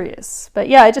less serious. But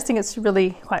yeah, I just think it's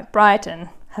really quite bright and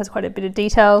has quite a bit of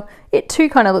detail. It too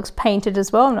kind of looks painted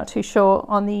as well. I'm not too sure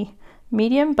on the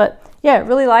medium, but yeah,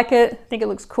 really like it. I think it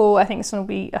looks cool. I think this one will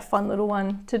be a fun little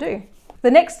one to do.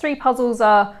 The next 3 puzzles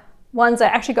are ones I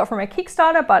actually got from a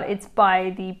Kickstarter, but it's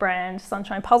by the brand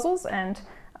Sunshine Puzzles, and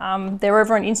they're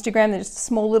over on Instagram. They're just a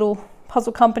small little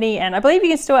puzzle company, and I believe you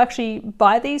can still actually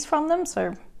buy these from them.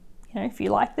 So, you know, if you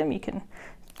like them, you can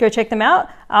go check them out.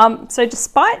 So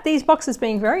despite these boxes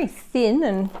being very thin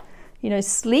and, you know,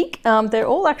 sleek, they're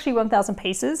all actually 1,000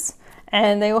 pieces,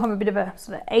 and they all have a bit of a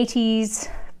sort of 80s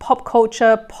pop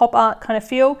culture, pop art kind of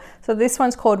feel. So this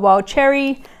one's called Wild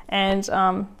Cherry, and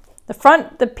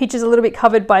the picture's a little bit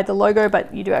covered by the logo,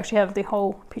 but you do actually have the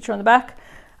whole picture on the back.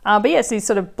 But yeah, it's these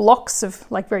sort of blocks of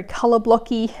like very color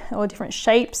blocky or different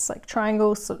shapes, like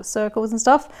triangles, sort of circles and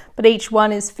stuff. But each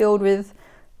one is filled with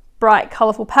bright,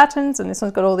 colorful patterns. And this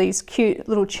one's got all these cute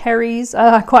little cherries.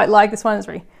 I quite like this one. It's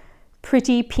very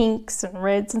pretty pinks and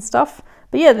reds and stuff.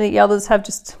 But yeah, the others have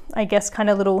just, I guess, kind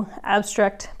of little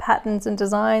abstract patterns and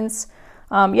designs.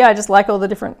 Yeah, I just like all the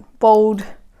different bold,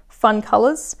 fun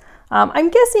colors. I'm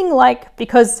guessing like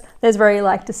because there's very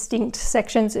like distinct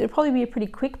sections, it'd probably be a pretty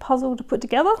quick puzzle to put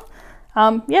together.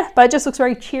 Yeah, but it just looks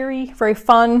very cheery, very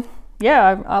fun.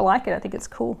 Yeah, I like it. I think it's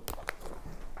cool.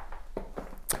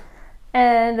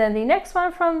 And then the next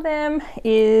one from them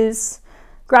is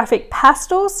Graphic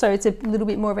Pastels. So it's a little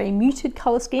bit more of a muted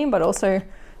color scheme, but also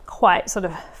quite sort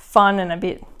of fun and a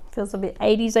bit, feels a bit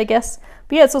 80s, I guess.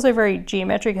 But yeah, it's also very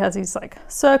geometric. It has these like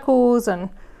circles and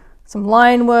some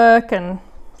line work and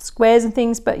squares and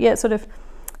things. But yeah, it's sort of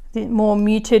the more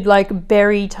muted like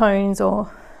berry tones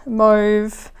or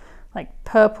mauve, like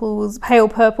purples, pale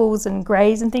purples and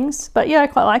grays and things. But yeah, I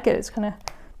quite like it. It's kind of a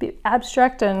bit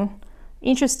abstract and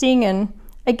interesting. And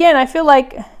again, I feel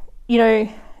like, you know,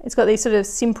 it's got these sort of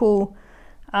simple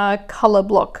color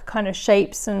block kind of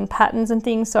shapes and patterns and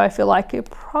things, so I feel like it'd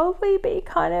probably be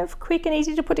kind of quick and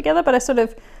easy to put together. But I sort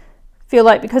of feel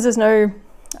like because there's no,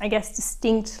 I guess,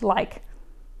 distinct like,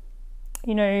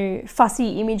 you know,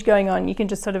 fussy image going on, you can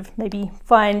just sort of maybe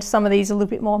find some of these a little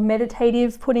bit more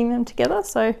meditative putting them together.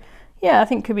 So yeah, I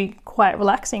think it could be quite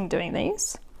relaxing doing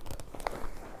these.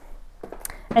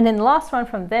 And then the last one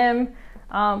from them,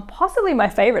 possibly my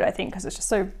favorite, I think, because it's just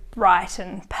so bright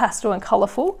and pastel and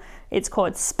colorful. It's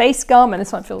called Space Gum, and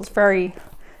this one feels very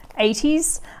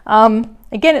 80s.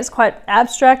 Again, it's quite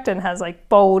abstract and has like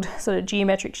bold sort of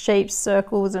geometric shapes,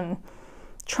 circles and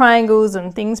triangles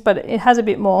and things, but it has a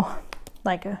bit more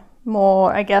like a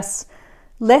more, I guess,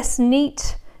 less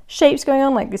neat shapes going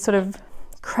on, like this sort of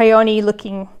crayon-y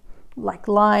looking like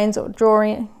lines or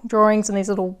drawings and these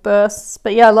little bursts.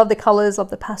 But yeah, I love the colors, love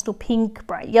the pastel pink,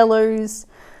 bright yellows.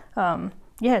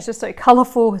 Yeah, it's just so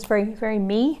colorful. It's very, very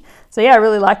me. So yeah, I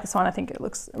really like this one. I think it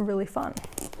looks really fun.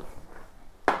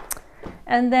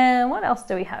 And then what else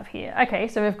do we have here? Okay,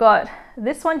 so we've got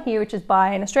this one here, which is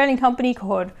by an Australian company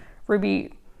called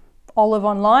Ruby Olive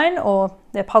Online, or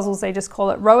their puzzles, they just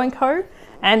call it Row & Co.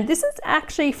 And this is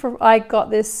actually I got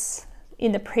this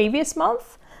in the previous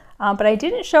month, but I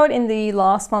didn't show it in the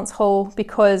last month's haul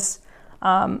because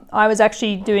I was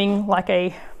actually doing like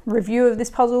a review of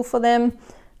this puzzle for them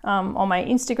on my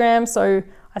Instagram. So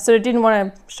I sort of didn't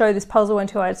want to show this puzzle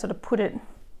until I sort of put it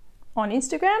on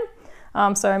Instagram.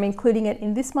 So I'm including it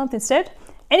in this month instead.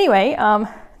 Anyway,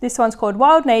 this one's called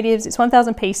Wild Natives. It's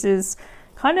 1,000 pieces.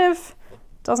 Kind of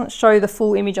doesn't show the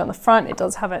full image on the front. It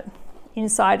does have it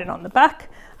inside and on the back.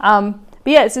 But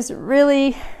yeah, it's just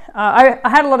really, I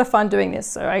had a lot of fun doing this.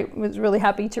 So I was really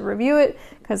happy to review it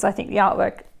because I think the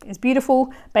artwork is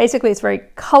beautiful. Basically, it's very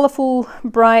colorful,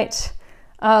 bright,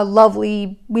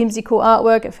 lovely, whimsical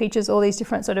artwork. It features all these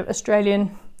different sort of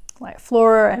Australian like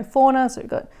flora and fauna. So we've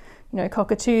got, you know,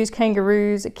 cockatoos,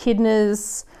 kangaroos,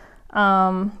 echidnas,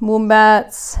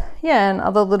 wombats, yeah, and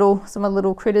other some other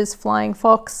little critters, flying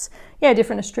fox, yeah,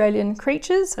 different Australian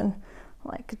creatures and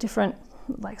like different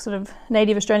like sort of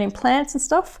native Australian plants and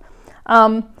stuff.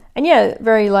 And yeah,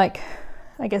 very like,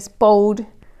 I guess, bold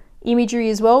imagery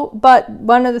as well. But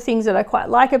one of the things that I quite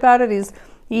like about it is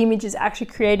the image is actually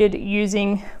created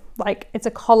using, like, it's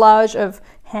a collage of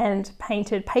hand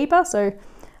painted paper. So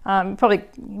probably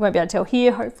you won't be able to tell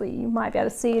here. Hopefully you might be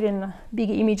able to see it in a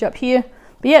bigger image up here.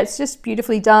 But yeah, it's just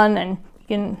beautifully done, and you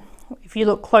can, if you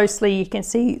look closely, you can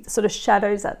see the sort of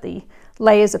shadows that the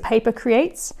layers of paper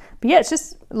creates. But yeah, it's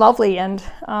just lovely, and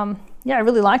yeah, I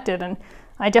really liked it, and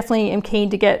I definitely am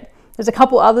keen to get, there's a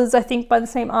couple others I think by the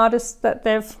same artist that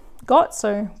they've got,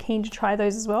 so keen to try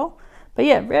those as well. But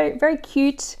yeah, very, very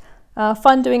cute,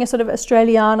 fun doing a sort of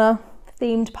Australiana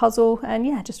themed puzzle, and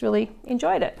yeah, just really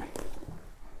enjoyed it.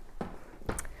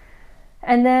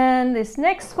 And then this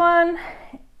next one,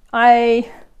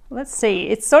 let's see,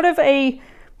 it's sort of a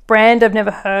brand I've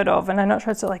never heard of, and I'm not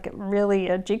sure it's like really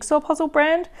a jigsaw puzzle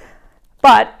brand,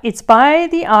 but it's by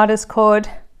the artist called,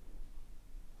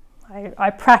 I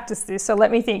practiced this, so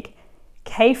let me think,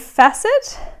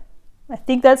 K-Facet? I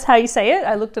think that's how you say it.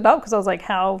 I looked it up because I was like,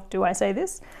 how do I say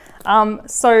this?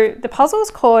 So the puzzle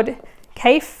is called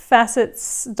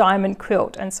K-Facet's Diamond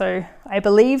Quilt, and so I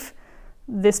believe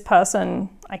this person,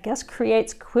 I guess,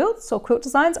 creates quilts or quilt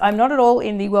designs. I'm not at all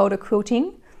in the world of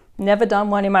quilting, never done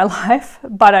one in my life,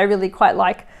 but I really quite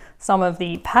like some of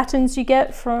the patterns you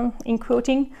get from in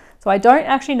quilting. So I don't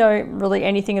actually know really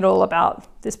anything at all about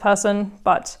this person,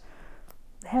 but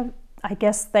they have I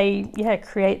guess they, yeah,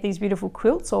 create these beautiful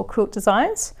quilts or quilt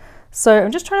designs. So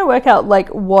I'm just trying to work out like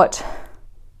what,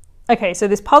 okay, so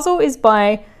this puzzle is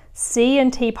by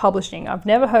C&T Publishing. I've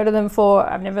never heard of them before.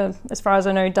 I've never, as far as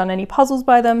I know, done any puzzles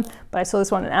by them, but I saw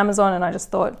this one on Amazon and I just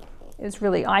thought it was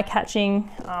really eye-catching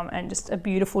and just a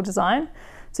beautiful design.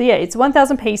 So yeah, it's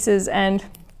 1,000 pieces and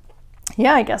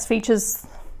yeah, I guess features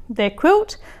their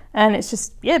quilt, and it's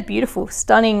just, yeah, beautiful,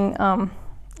 stunning,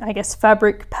 I guess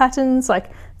fabric patterns, like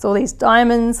it's all these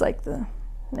diamonds like the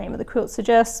name of the quilt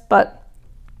suggests, but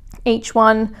each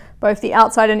one, both the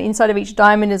outside and inside of each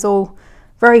diamond is all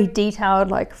very detailed,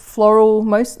 like floral,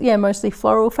 mostly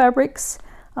floral fabrics,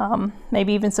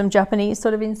 maybe even some Japanese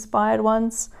sort of inspired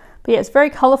ones. But yeah, it's very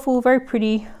colorful, very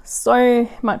pretty, so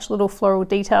much little floral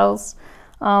details.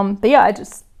 But yeah, I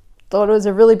just thought it was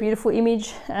a really beautiful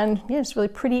image, and yeah, it's really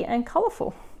pretty and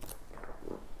colorful.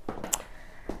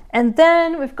 And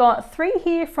then we've got 3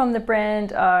 here from the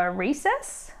brand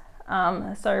Recess.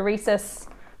 So Recess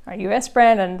are a US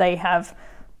brand, and they have,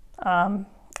 I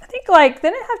think like, they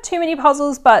don't have too many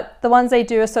puzzles, but the ones they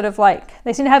do are sort of like,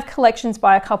 they seem to have collections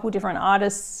by a couple different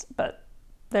artists, but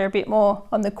they're a bit more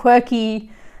on the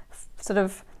quirky, sort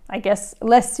of, I guess,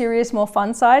 less serious, more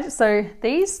fun side. So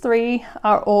these 3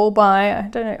 are all by, I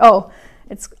don't know, oh,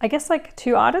 it's, I guess, like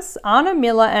 2 artists, Anna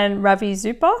Miller and Ravi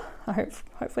Zupa.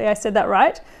 Hopefully I said that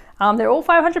right. They're all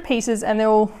 500 pieces and they're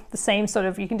all the same sort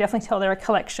of, you can definitely tell they're a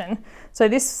collection. So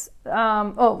this,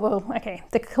 oh, well, okay.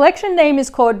 The collection name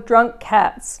is called Drunk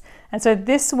Cats. And so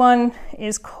this one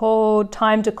is called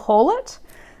Time to Call It.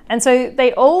 And so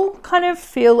they all kind of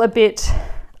feel a bit,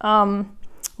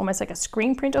 almost like a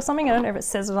screen print or something. I don't know if it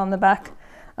says it on the back.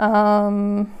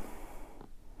 So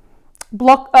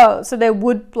they're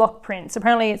wood block prints.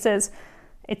 Apparently it says,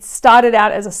 it started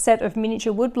out as a set of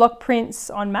miniature wood block prints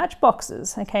on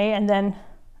matchboxes, okay, and then,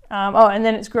 and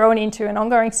then it's grown into an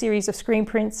ongoing series of screen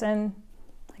prints and,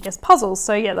 I guess, puzzles.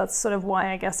 So yeah, that's sort of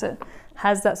why I guess it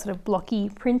has that sort of blocky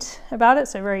print about it.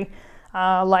 So very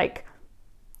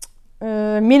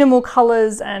minimal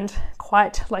colors and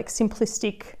quite like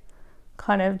simplistic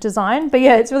kind of design. But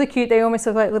yeah, it's really cute. They almost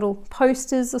look like little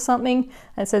posters or something.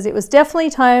 And it says it was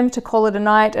definitely time to call it a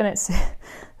night, and it's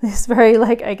this very,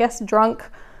 like, I guess, drunk,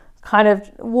 kind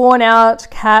of worn out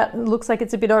cat. Looks like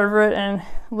it's a bit over it, and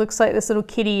looks like this little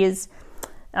kitty is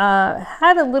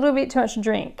had a little bit too much to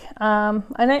drink. I'm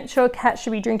not sure cats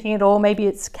should be drinking at all. Maybe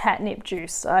it's catnip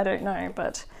juice. I don't know.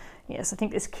 But yes, I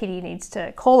think this kitty needs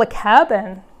to call a cab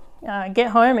and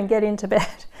get home and get into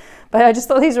bed. But I just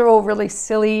thought these are all really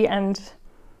silly and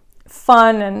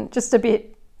fun and just a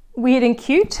bit weird and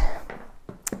cute.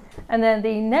 And then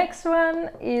the next one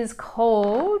is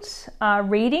called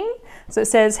Reading. So it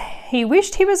says, he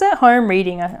wished he was at home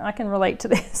reading. I can relate to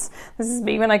this. This is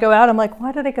me when I go out. I'm like,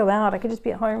 why did I go out? I could just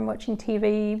be at home watching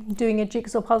TV, doing a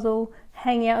jigsaw puzzle,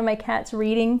 hanging out with my cats,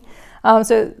 reading.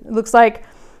 So it looks like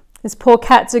this poor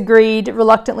cat's agreed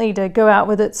reluctantly to go out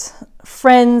with its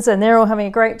friends, and they're all having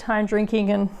a great time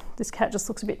drinking, and this cat just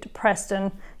looks a bit depressed,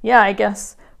 and yeah, I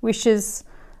guess wishes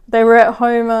they were at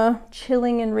home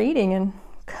chilling and reading and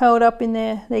curled up in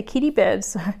their kitty bed.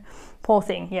 So poor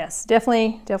thing. Yes,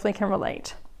 definitely can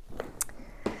relate.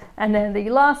 And then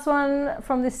the last one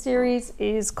from this series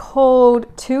is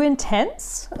called Too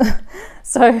Intense.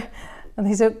 So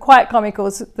these are quite comical.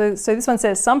 So this one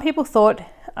says, some people thought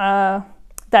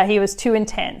that he was too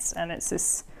intense, and it's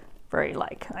this very,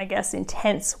 like, I guess,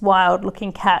 intense, wild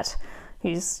looking cat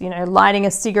who's, you know, lighting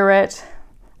a cigarette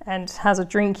and has a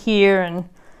drink here, and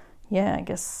yeah, I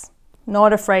guess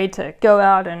not afraid to go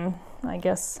out and, I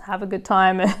guess, have a good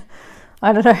time.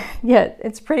 I don't know. Yeah,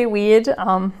 it's pretty weird.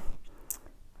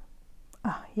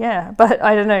 Yeah, but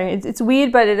I don't know. It's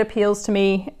weird, but it appeals to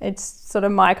me. It's sort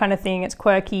of my kind of thing. It's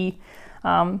quirky.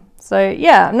 So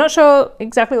yeah, I'm not sure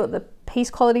exactly what the piece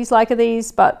qualities like of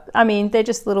these, but I mean, they're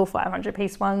just little 500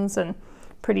 piece ones and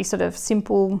pretty sort of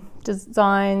simple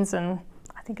designs, and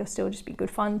I think it'll still just be good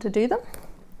fun to do them.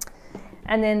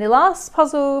 And then the last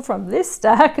puzzle from this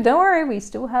stack, don't worry, we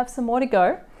still have some more to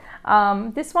go.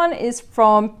 This one is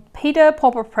from Peter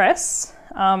Pauper Press,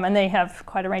 and they have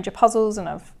quite a range of puzzles, and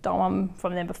I've done one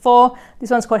from them before.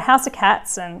 This one's called House of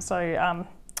Cats, and so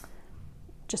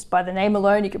just by the name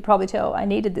alone, you could probably tell I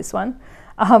needed this one.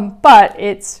 But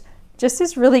it's just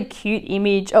this really cute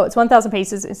image. Oh, it's 1,000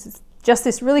 pieces. It's just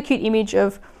this really cute image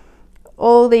of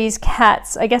all these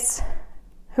cats. I guess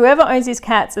whoever owns these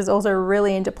cats is also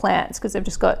really into plants, because they've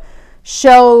just got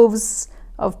shelves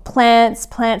of plants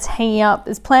hanging up.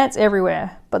 There's plants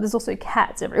everywhere, but there's also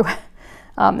cats everywhere.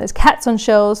 There's cats on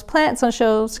shelves, plants on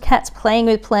shelves, cats playing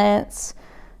with plants,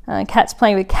 cats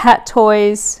playing with cat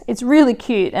toys. It's really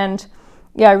cute, and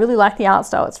yeah, I really like the art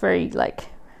style. It's very like,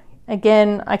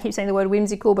 again, I keep saying the word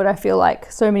whimsical, but I feel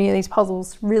like so many of these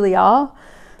puzzles really are.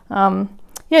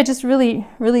 Yeah, just really,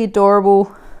 really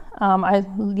adorable. I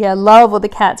love all the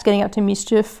cats getting up to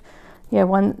mischief. Yeah,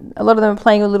 a lot of them are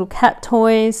playing with little cat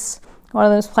toys. One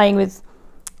of them is playing with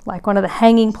like one of the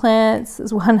hanging plants.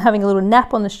 There's one having a little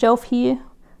nap on the shelf here.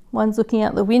 One's looking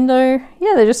out the window.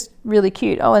 Yeah, they're just really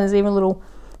cute. Oh, and there's even a little,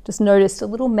 just noticed a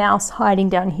little mouse hiding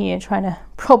down here trying to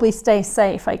probably stay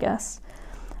safe, I guess.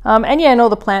 And yeah, and all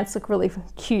the plants look really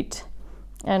cute.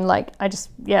 And like, I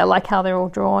like how they're all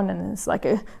drawn, and it's like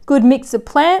a good mix of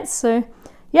plants. So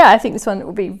yeah, I think this one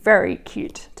will be very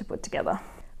cute to put together.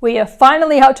 We are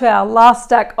finally up to our last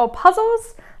stack of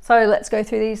puzzles. So let's go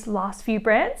through these last few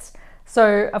brands.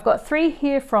 So I've got 3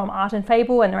 here from Art and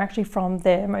Fable, and they're actually from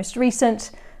their most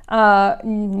recent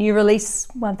new release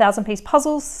 1000 piece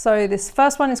puzzles. So this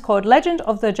first one is called Legend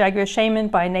of the Jaguar Shaman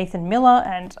by Nathan Miller,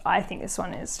 and I think this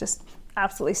one is just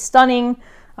absolutely stunning.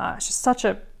 It's just such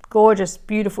a gorgeous,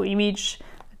 beautiful image.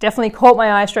 It definitely caught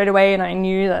my eye straight away, and I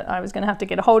knew that I was going to have to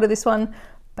get a hold of this one.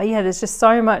 But yeah, there's just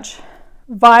so much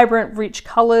vibrant, rich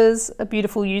colors, a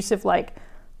beautiful use of like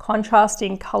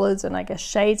contrasting colors and I guess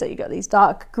shades. That you got these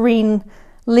dark green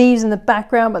leaves in the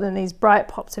background, but then these bright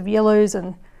pops of yellows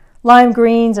and lime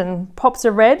greens and pops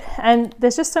of red. And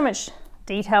there's just so much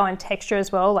detail and texture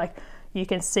as well. Like you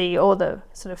can see all the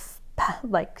sort of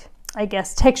like, I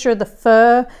guess, texture of the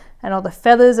fur and all the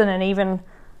feathers, and then even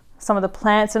some of the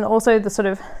plants, and also the sort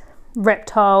of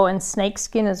reptile and snake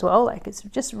skin as well. Like it's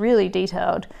just really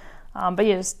detailed. But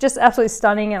yeah, it's just absolutely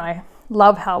stunning, and I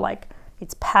love how like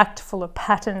it's packed full of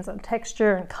patterns and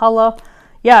texture and color.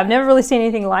 Yeah, I've never really seen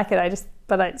anything like it.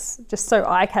 But it's just so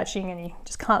eye-catching, and you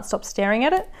just can't stop staring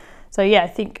at it. So yeah, I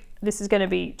think this is going to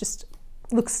be just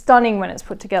looks stunning when it's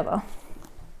put together.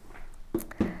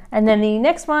 And then the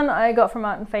next one I got from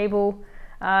Art and Fable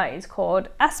is called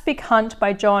Aspic Hunt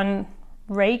by John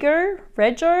Rego.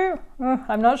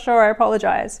 I'm not sure, I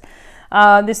apologize.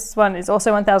 This one is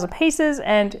also 1000 pieces,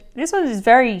 and this one is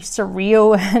very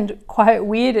surreal and quite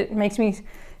weird. It makes me,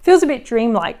 feels a bit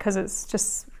dreamlike because it's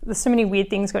just, there's so many weird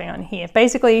things going on here.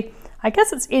 Basically, I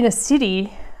guess it's in a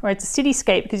city, or it's a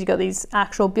cityscape because you've got these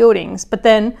actual buildings, but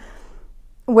then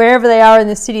wherever they are in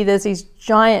the city, there's these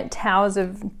giant towers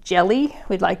of jelly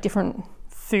with like different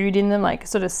food in them, like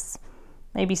sort of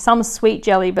maybe some sweet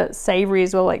jelly, but savory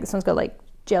as well. Like this one's got like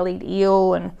jellied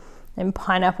eel and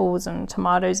pineapples and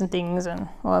tomatoes and things, and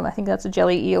well, I think that's a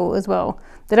jelly eel as well.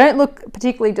 They don't look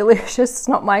particularly delicious. It's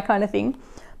not my kind of thing,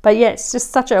 but yeah, it's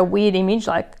just such a weird image.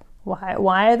 Like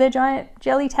why are there giant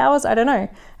jelly towers? I don't know.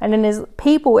 And then there's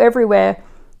people everywhere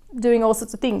doing all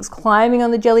sorts of things, climbing on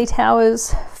the jelly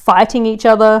towers, fighting each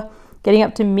other, getting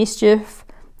up to mischief.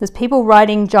 There's people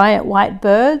riding giant white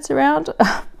birds around.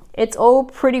 It's all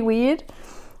pretty weird.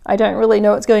 I don't really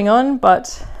know what's going on,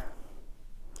 but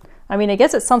I mean, I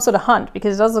guess it's some sort of hunt,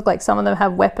 because it does look like some of them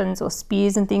have weapons or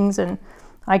spears and things, and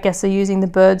I guess they're using the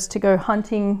birds to go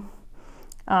hunting.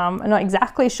 I'm not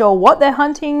exactly sure what they're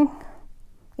hunting.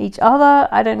 Each other,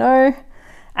 I don't know.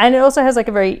 And it also has like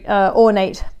a very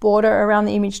ornate border around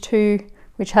the image too,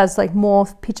 which has like more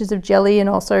pictures of jelly, and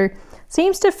also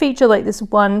seems to feature like this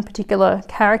one particular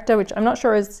character, which I'm not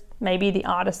sure is maybe the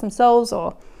artists themselves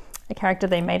or a character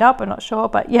they made up, I'm not sure.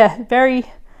 But yeah, very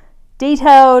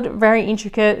detailed, very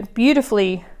intricate,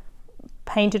 beautifully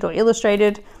painted or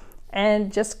illustrated,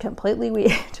 and just completely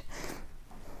weird.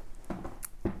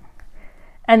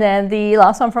 And then the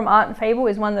last one from Art and Fable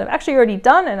is one that I've actually already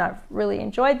done, and I've really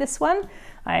enjoyed this one.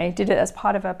 I did it as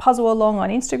part of a puzzle along on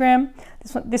Instagram.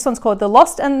 This one's called The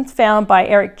Lost and Found by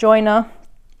Eric Joyner,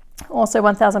 also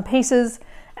 1000 pieces.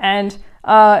 And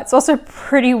it's also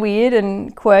pretty weird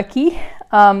and quirky.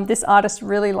 This artist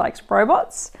really likes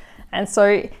robots. And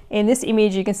so in this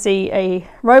image, you can see a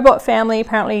robot family.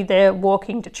 Apparently they're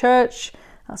walking to church.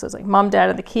 So it's like mum, dad,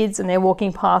 and the kids, and they're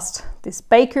walking past this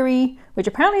bakery, which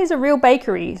apparently is a real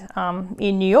bakery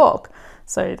in New York.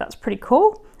 So that's pretty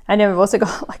cool. And then we've also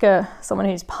got like someone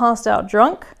who's passed out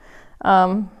drunk.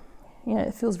 You know,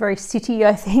 it feels very city,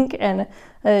 I think, and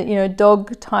you know, a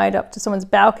dog tied up to someone's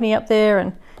balcony up there,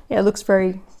 and yeah, it looks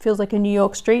feels like a New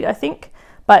York street, I think.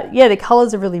 But yeah, the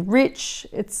colors are really rich.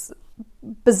 It's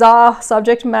bizarre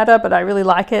subject matter, but I really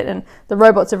like it. And the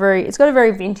robots are it's got a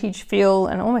very vintage feel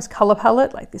and almost color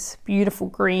palette, like this beautiful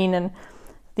green, and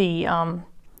the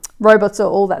robots are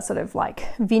all that sort of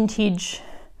like vintage,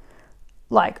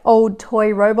 like old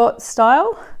toy robot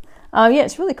style. Yeah,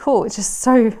 it's really cool. It's just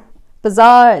so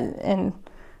bizarre and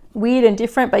weird and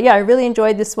different, but yeah, I really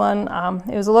enjoyed this one.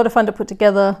 It was a lot of fun to put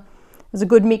together. It was a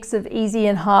good mix of easy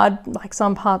and hard. Like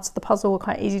some parts of the puzzle were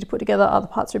quite easy to put together, other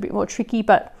parts are a bit more tricky,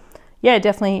 but yeah,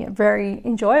 definitely very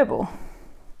enjoyable.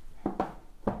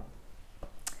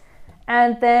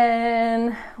 And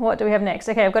then what do we have next?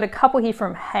 Okay, I've got a couple here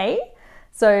from Hay.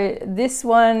 So this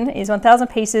one is 1000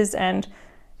 pieces, and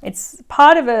it's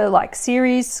part of a like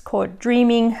series called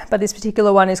Dreaming, but this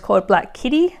particular one is called Black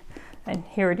Kitty. And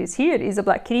here it is here, it is a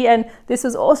black kitty. And this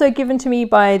was also given to me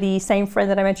by the same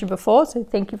friend that I mentioned before. So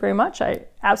thank you very much. I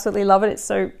absolutely love it. It's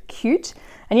so cute.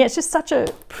 And yeah, it's just such a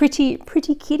pretty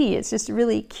kitty. It's just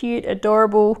really cute,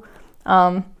 adorable.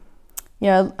 You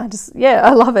know,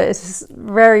 I love it. It's just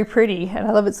very pretty, and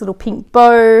I love its little pink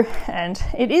bow, and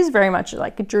it is very much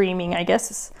like a dreaming, I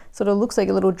guess. It sort of looks like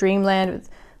a little dreamland with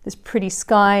this pretty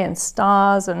sky and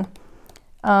stars, and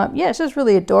yeah, it's just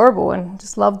really adorable, and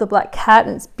just love the black cat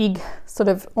and its big sort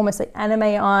of almost like anime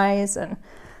eyes, and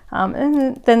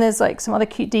then there's like some other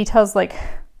cute details like,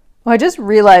 well, I just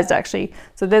realized actually,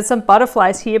 so there's some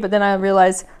butterflies here, but then I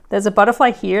realized there's a butterfly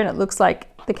here and it looks like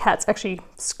the cat's actually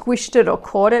squished it or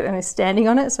caught it and is standing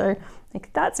on it. So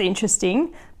like, that's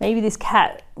interesting. Maybe this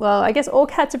cat, well, I guess all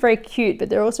cats are very cute,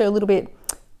 but they're also a little bit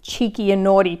cheeky and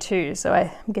naughty too. So I'm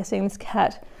guessing this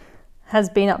cat has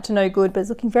been up to no good, but it's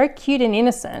looking very cute and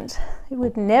innocent. It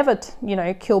would never, you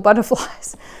know, kill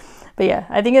butterflies. But yeah,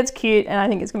 I think it's cute, and I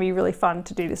think it's gonna be really fun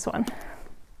to do this one.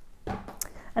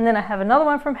 And then I have another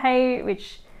one from Hay,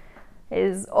 which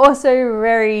is also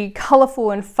very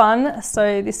colourful and fun.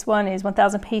 So this one is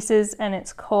 1000 pieces, and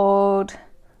it's called,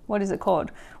 what is it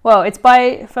called? Well, it's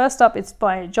by, first up, it's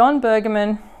by John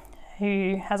Bergerman,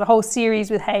 who has a whole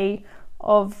series with Hay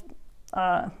of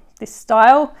this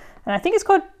style. And I think it's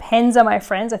called Pens Are My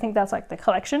Friends. I think that's like the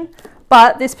collection.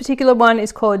 But this particular one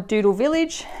is called Doodle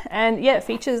Village. And yeah, it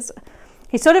features,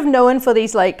 he's sort of known for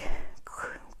these like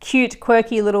cute,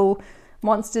 quirky little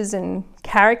monsters and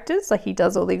characters. Like he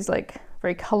does all these like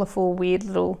very colorful, weird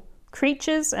little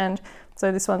creatures. And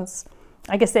so this one's,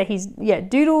 I guess that he's, yeah,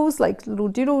 doodles, like little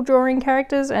doodle drawing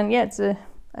characters. And yeah, it's a,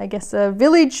 I guess a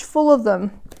village full of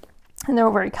them. And they're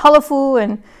all very colorful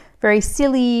and very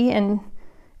silly and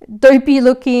dopey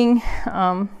looking.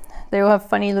 They all have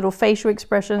funny little facial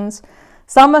expressions.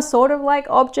 Some are sort of like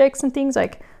objects and things,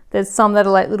 like there's some that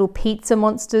are like little pizza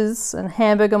monsters and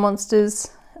hamburger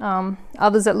monsters.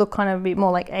 Others that look kind of a bit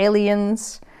more like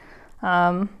aliens.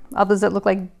 Others that look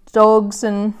like dogs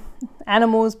and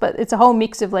animals, but it's a whole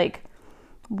mix of like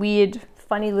weird,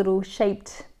 funny little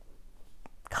shaped,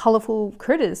 colorful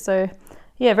critters. So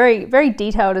yeah, very, very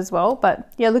detailed as well,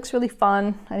 but yeah, it looks really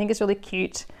fun. I think it's really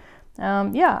cute.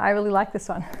 Yeah, I really like this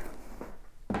one.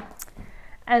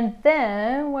 And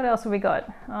then what else have we got?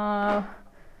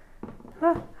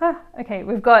 Okay,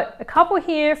 we've got a couple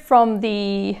here from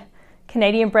the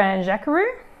Canadian brand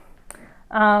Jackaroo.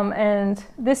 And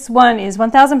this one is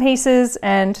 1000 pieces,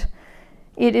 and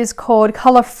it is called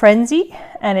Color Frenzy,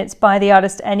 and it's by the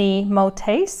artist Annie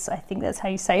Maltese. I think that's how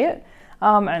you say it.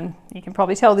 And you can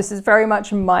probably tell this is very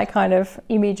much my kind of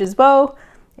image as well.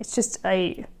 It's just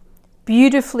a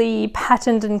beautifully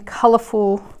patterned and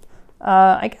colorful,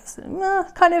 I guess,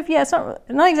 kind of, yeah, it's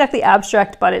not exactly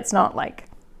abstract, but it's not like,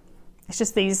 it's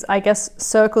just these, I guess,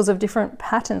 circles of different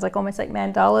patterns, like almost like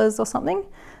mandalas or something.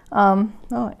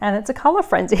 Oh, and it's a color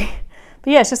frenzy.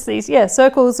 But yeah, it's just these, yeah,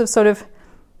 circles of sort of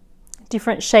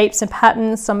different shapes and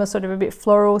patterns. Some are sort of a bit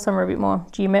floral, some are a bit more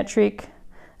geometric.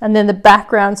 And then the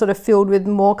background sort of filled with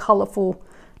more colorful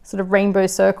sort of rainbow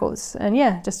circles. And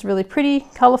yeah, just really pretty,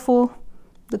 colorful,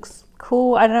 looks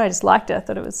cool. I don't know, I just liked it. I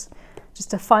thought it was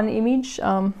just a fun image.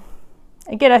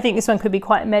 Again, I think this one could be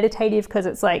quite meditative because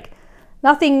it's like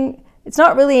nothing, it's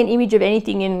not really an image of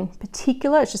anything in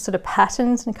particular. It's just sort of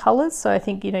patterns and colors. So I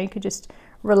think, you know, you could just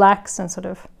relax and sort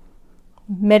of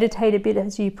meditate a bit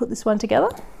as you put this one together.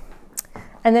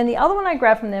 And then the other one I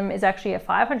grabbed from them is actually a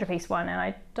 500 piece one, and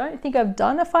I don't think I've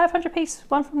done a 500 piece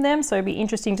one from them, so it'd be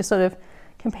interesting to sort of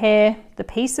compare the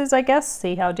pieces, I guess,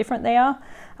 see how different they are.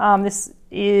 This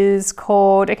is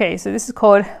called, okay, so this is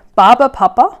called Baba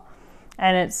Papa,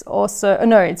 and it's also, oh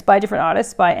no, it's by a different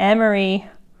artist, by Anne-Marie,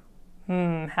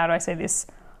 how do I say this,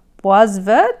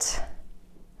 Boisvert?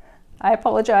 I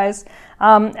apologize.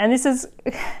 And this is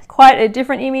quite a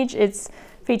different image. It's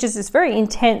features this very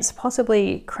intense,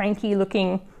 possibly cranky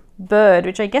looking bird,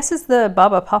 which I guess is the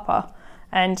Baba Papa.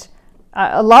 And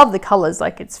I love the colors,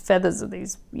 like its feathers are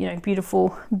these, you know,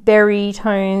 beautiful berry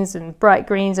tones and bright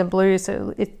greens and blues.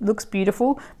 So it looks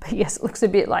beautiful, but yes, it looks a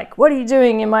bit like, what are you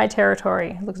doing in my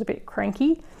territory? It looks a bit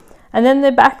cranky. And then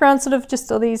the background sort of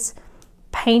just all these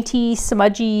painty,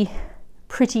 smudgy,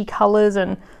 pretty colors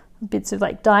and bits of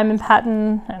like diamond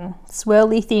pattern and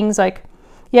swirly things. Like,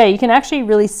 yeah, you can actually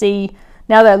really see,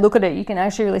 now that I look at it, you can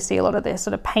actually really see a lot of their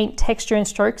sort of paint texture and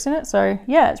strokes in it. So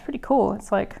yeah, it's pretty cool.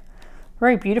 It's like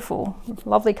very beautiful,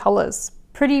 lovely colors.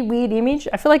 Pretty weird image.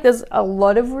 I feel like there's a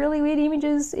lot of really weird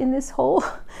images in this haul.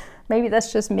 Maybe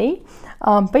that's just me.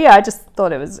 But yeah, I just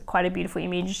thought it was quite a beautiful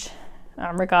image,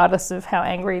 regardless of how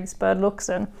angry this bird looks,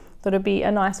 and thought it'd be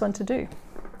a nice one to do.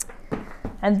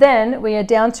 And then we are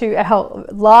down to our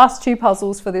last two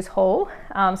puzzles for this haul.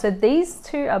 So these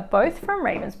two are both from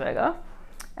Ravensburger,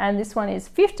 and this one is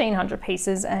 1,500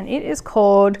 pieces, and it is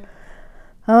called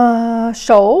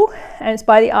Shoal, and it's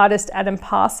by the artist Adam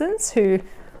Parsons, who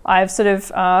I've sort of,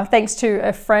 thanks to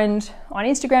a friend on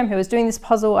Instagram who was doing this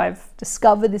puzzle, I've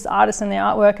discovered this artist and their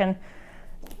artwork, and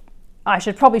I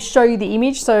should probably show you the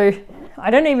image. So I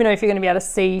don't even know if you're going to be able to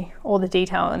see all the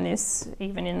detail in this,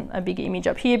 even in a big image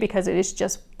up here, because it is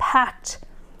just packed,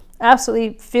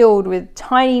 absolutely filled with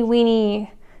tiny,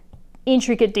 weeny,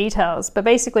 intricate details. But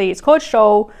basically it's called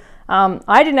Shoal.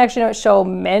 I didn't actually know what shoal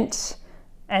meant,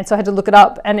 and so I had to look it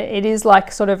up, and it is like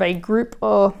sort of a group,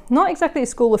 or not exactly a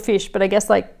school of fish, but I guess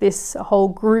like this whole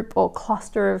group or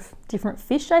cluster of different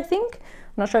fish, I think. I'm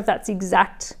not sure if that's the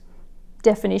exact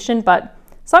definition, but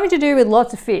something to do with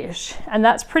lots of fish. And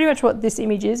that's pretty much what this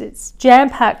image is. It's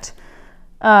jam-packed,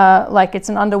 like it's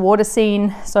an underwater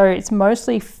scene. So it's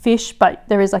mostly fish, but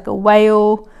there is like a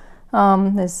whale.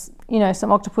 There's, you know,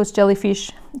 some octopus,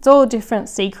 jellyfish. It's all different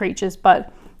sea creatures,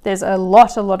 but there's a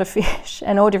lot of fish,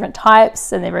 and all different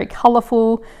types, and they're very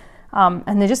colorful.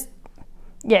 And they're just,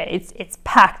 yeah, it's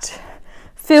packed,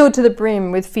 filled to the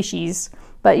brim with fishies.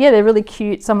 But yeah, they're really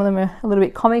cute. Some of them are a little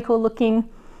bit comical looking.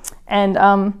 And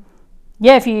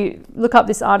yeah, if you look up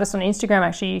this artist on Instagram,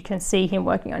 actually, you can see him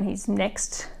working on his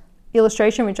next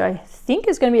illustration, which I think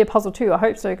is going to be a puzzle too. I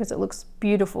hope so, because it looks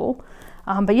beautiful.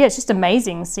 But yeah, it's just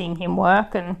amazing seeing him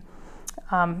work, and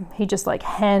he just like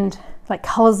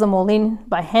colors them all in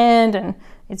by hand, and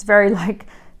it's very like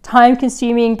time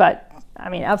consuming, but I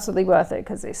mean, absolutely worth it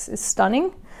because this is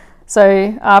stunning.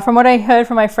 So from what I heard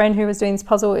from my friend who was doing this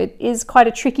puzzle, it is quite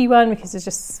a tricky one because there's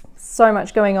just so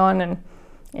much going on, and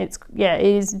it's, yeah, it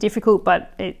is difficult,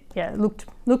 but it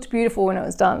looked beautiful when it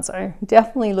was done. So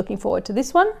definitely looking forward to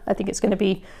this one. I think it's going to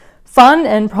be fun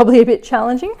and probably a bit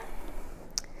challenging.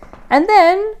 And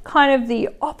then kind of the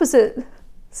opposite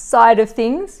side of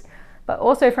things, but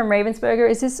also from Ravensburger,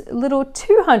 is this little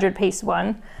 200 piece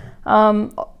one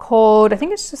called, I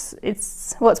think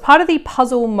it's part of the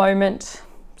Puzzle Moment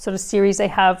sort of series they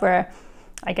have, where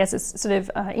I guess it's sort of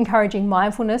encouraging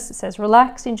mindfulness. It says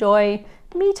relax, enjoy,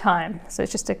 me time. So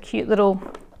it's just a cute little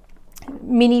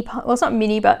mini, well, it's not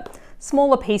mini, but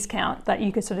smaller piece count that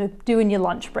you could sort of do in your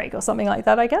lunch break or something like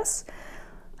that, I guess.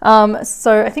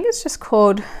 So I think it's just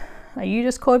called, are you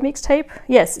just called Mixtape?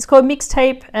 Yes, it's called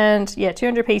Mixtape, and yeah,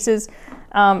 200 pieces. It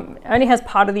only has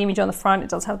part of the image on the front. It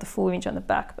does have the full image on the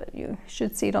back, but you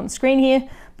should see it on the screen here.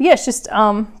 But yeah, it's just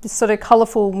this sort of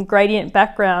colorful gradient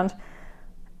background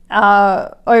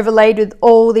overlaid with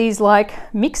all these like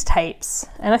mixtapes.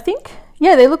 And I think,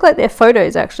 yeah, they look like they're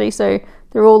photos actually. So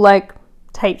they're all like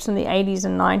tapes from the 80s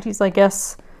and 90s, I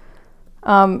guess.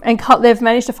 And they've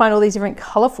managed to find all these different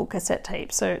colorful cassette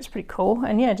tapes, so it's pretty cool.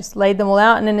 And yeah, just laid them all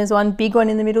out, and then there's one big one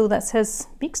in the middle that says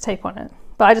Mixtape on it.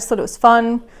 But I just thought it was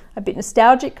fun, a bit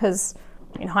nostalgic, because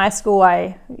in high school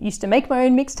I used to make my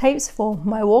own mixtapes for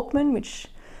my Walkman, which,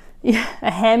 yeah, a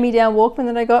hand-me-down Walkman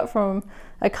that I got from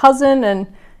a cousin.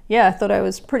 And yeah, I thought I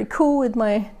was pretty cool with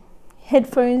my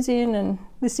headphones in and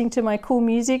listening to my cool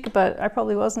music, but I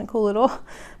probably wasn't cool at all.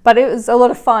 But it was a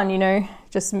lot of fun, you know,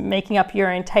 just making up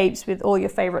your own tapes with all your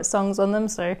favorite songs on them.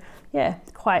 So yeah,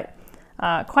 quite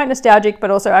nostalgic, but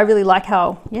also I really like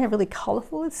how, yeah, really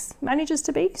colorful it manages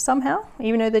to be somehow,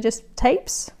 even though they're just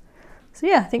tapes. So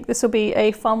yeah, I think this will be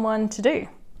a fun one to do.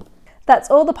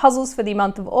 That's all the puzzles for the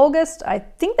month of August. I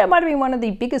think that might have been one of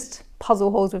the biggest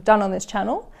puzzle hauls we've done on this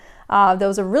channel. There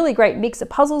was a really great mix of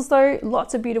puzzles though,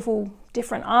 lots of beautiful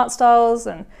different art styles,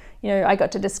 and you know, I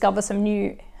got to discover some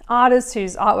new artists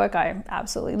whose artwork I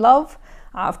absolutely love.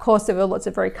 Of course, there were lots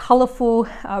of very colorful,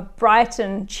 bright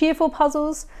and cheerful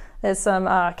puzzles. There's some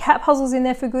cat puzzles in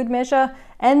there for good measure,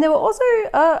 and there were also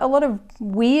a lot of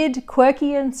weird,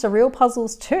 quirky and surreal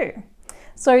puzzles too.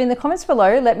 So in the comments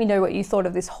below, let me know what you thought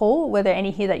of this haul. Were there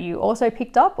any here that you also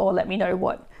picked up, or let me know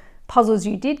what puzzles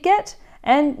you did get.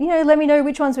 And you know, let me know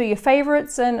which ones were your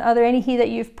favorites, and are there any here that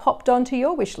you've popped onto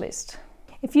your wish list.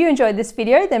 If you enjoyed this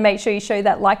video, then make sure you show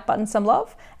that like button some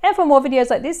love. And for more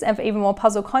videos like this and for even more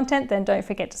puzzle content, then don't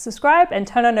forget to subscribe and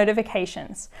turn on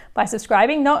notifications. By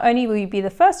subscribing, not only will you be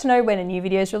the first to know when a new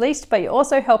video is released, but you're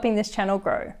also helping this channel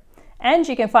grow. And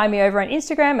you can find me over on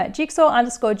Instagram at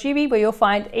jigsaw_GB, where you'll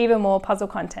find even more puzzle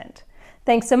content.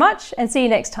 Thanks so much, and see you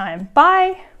next time.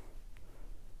 Bye!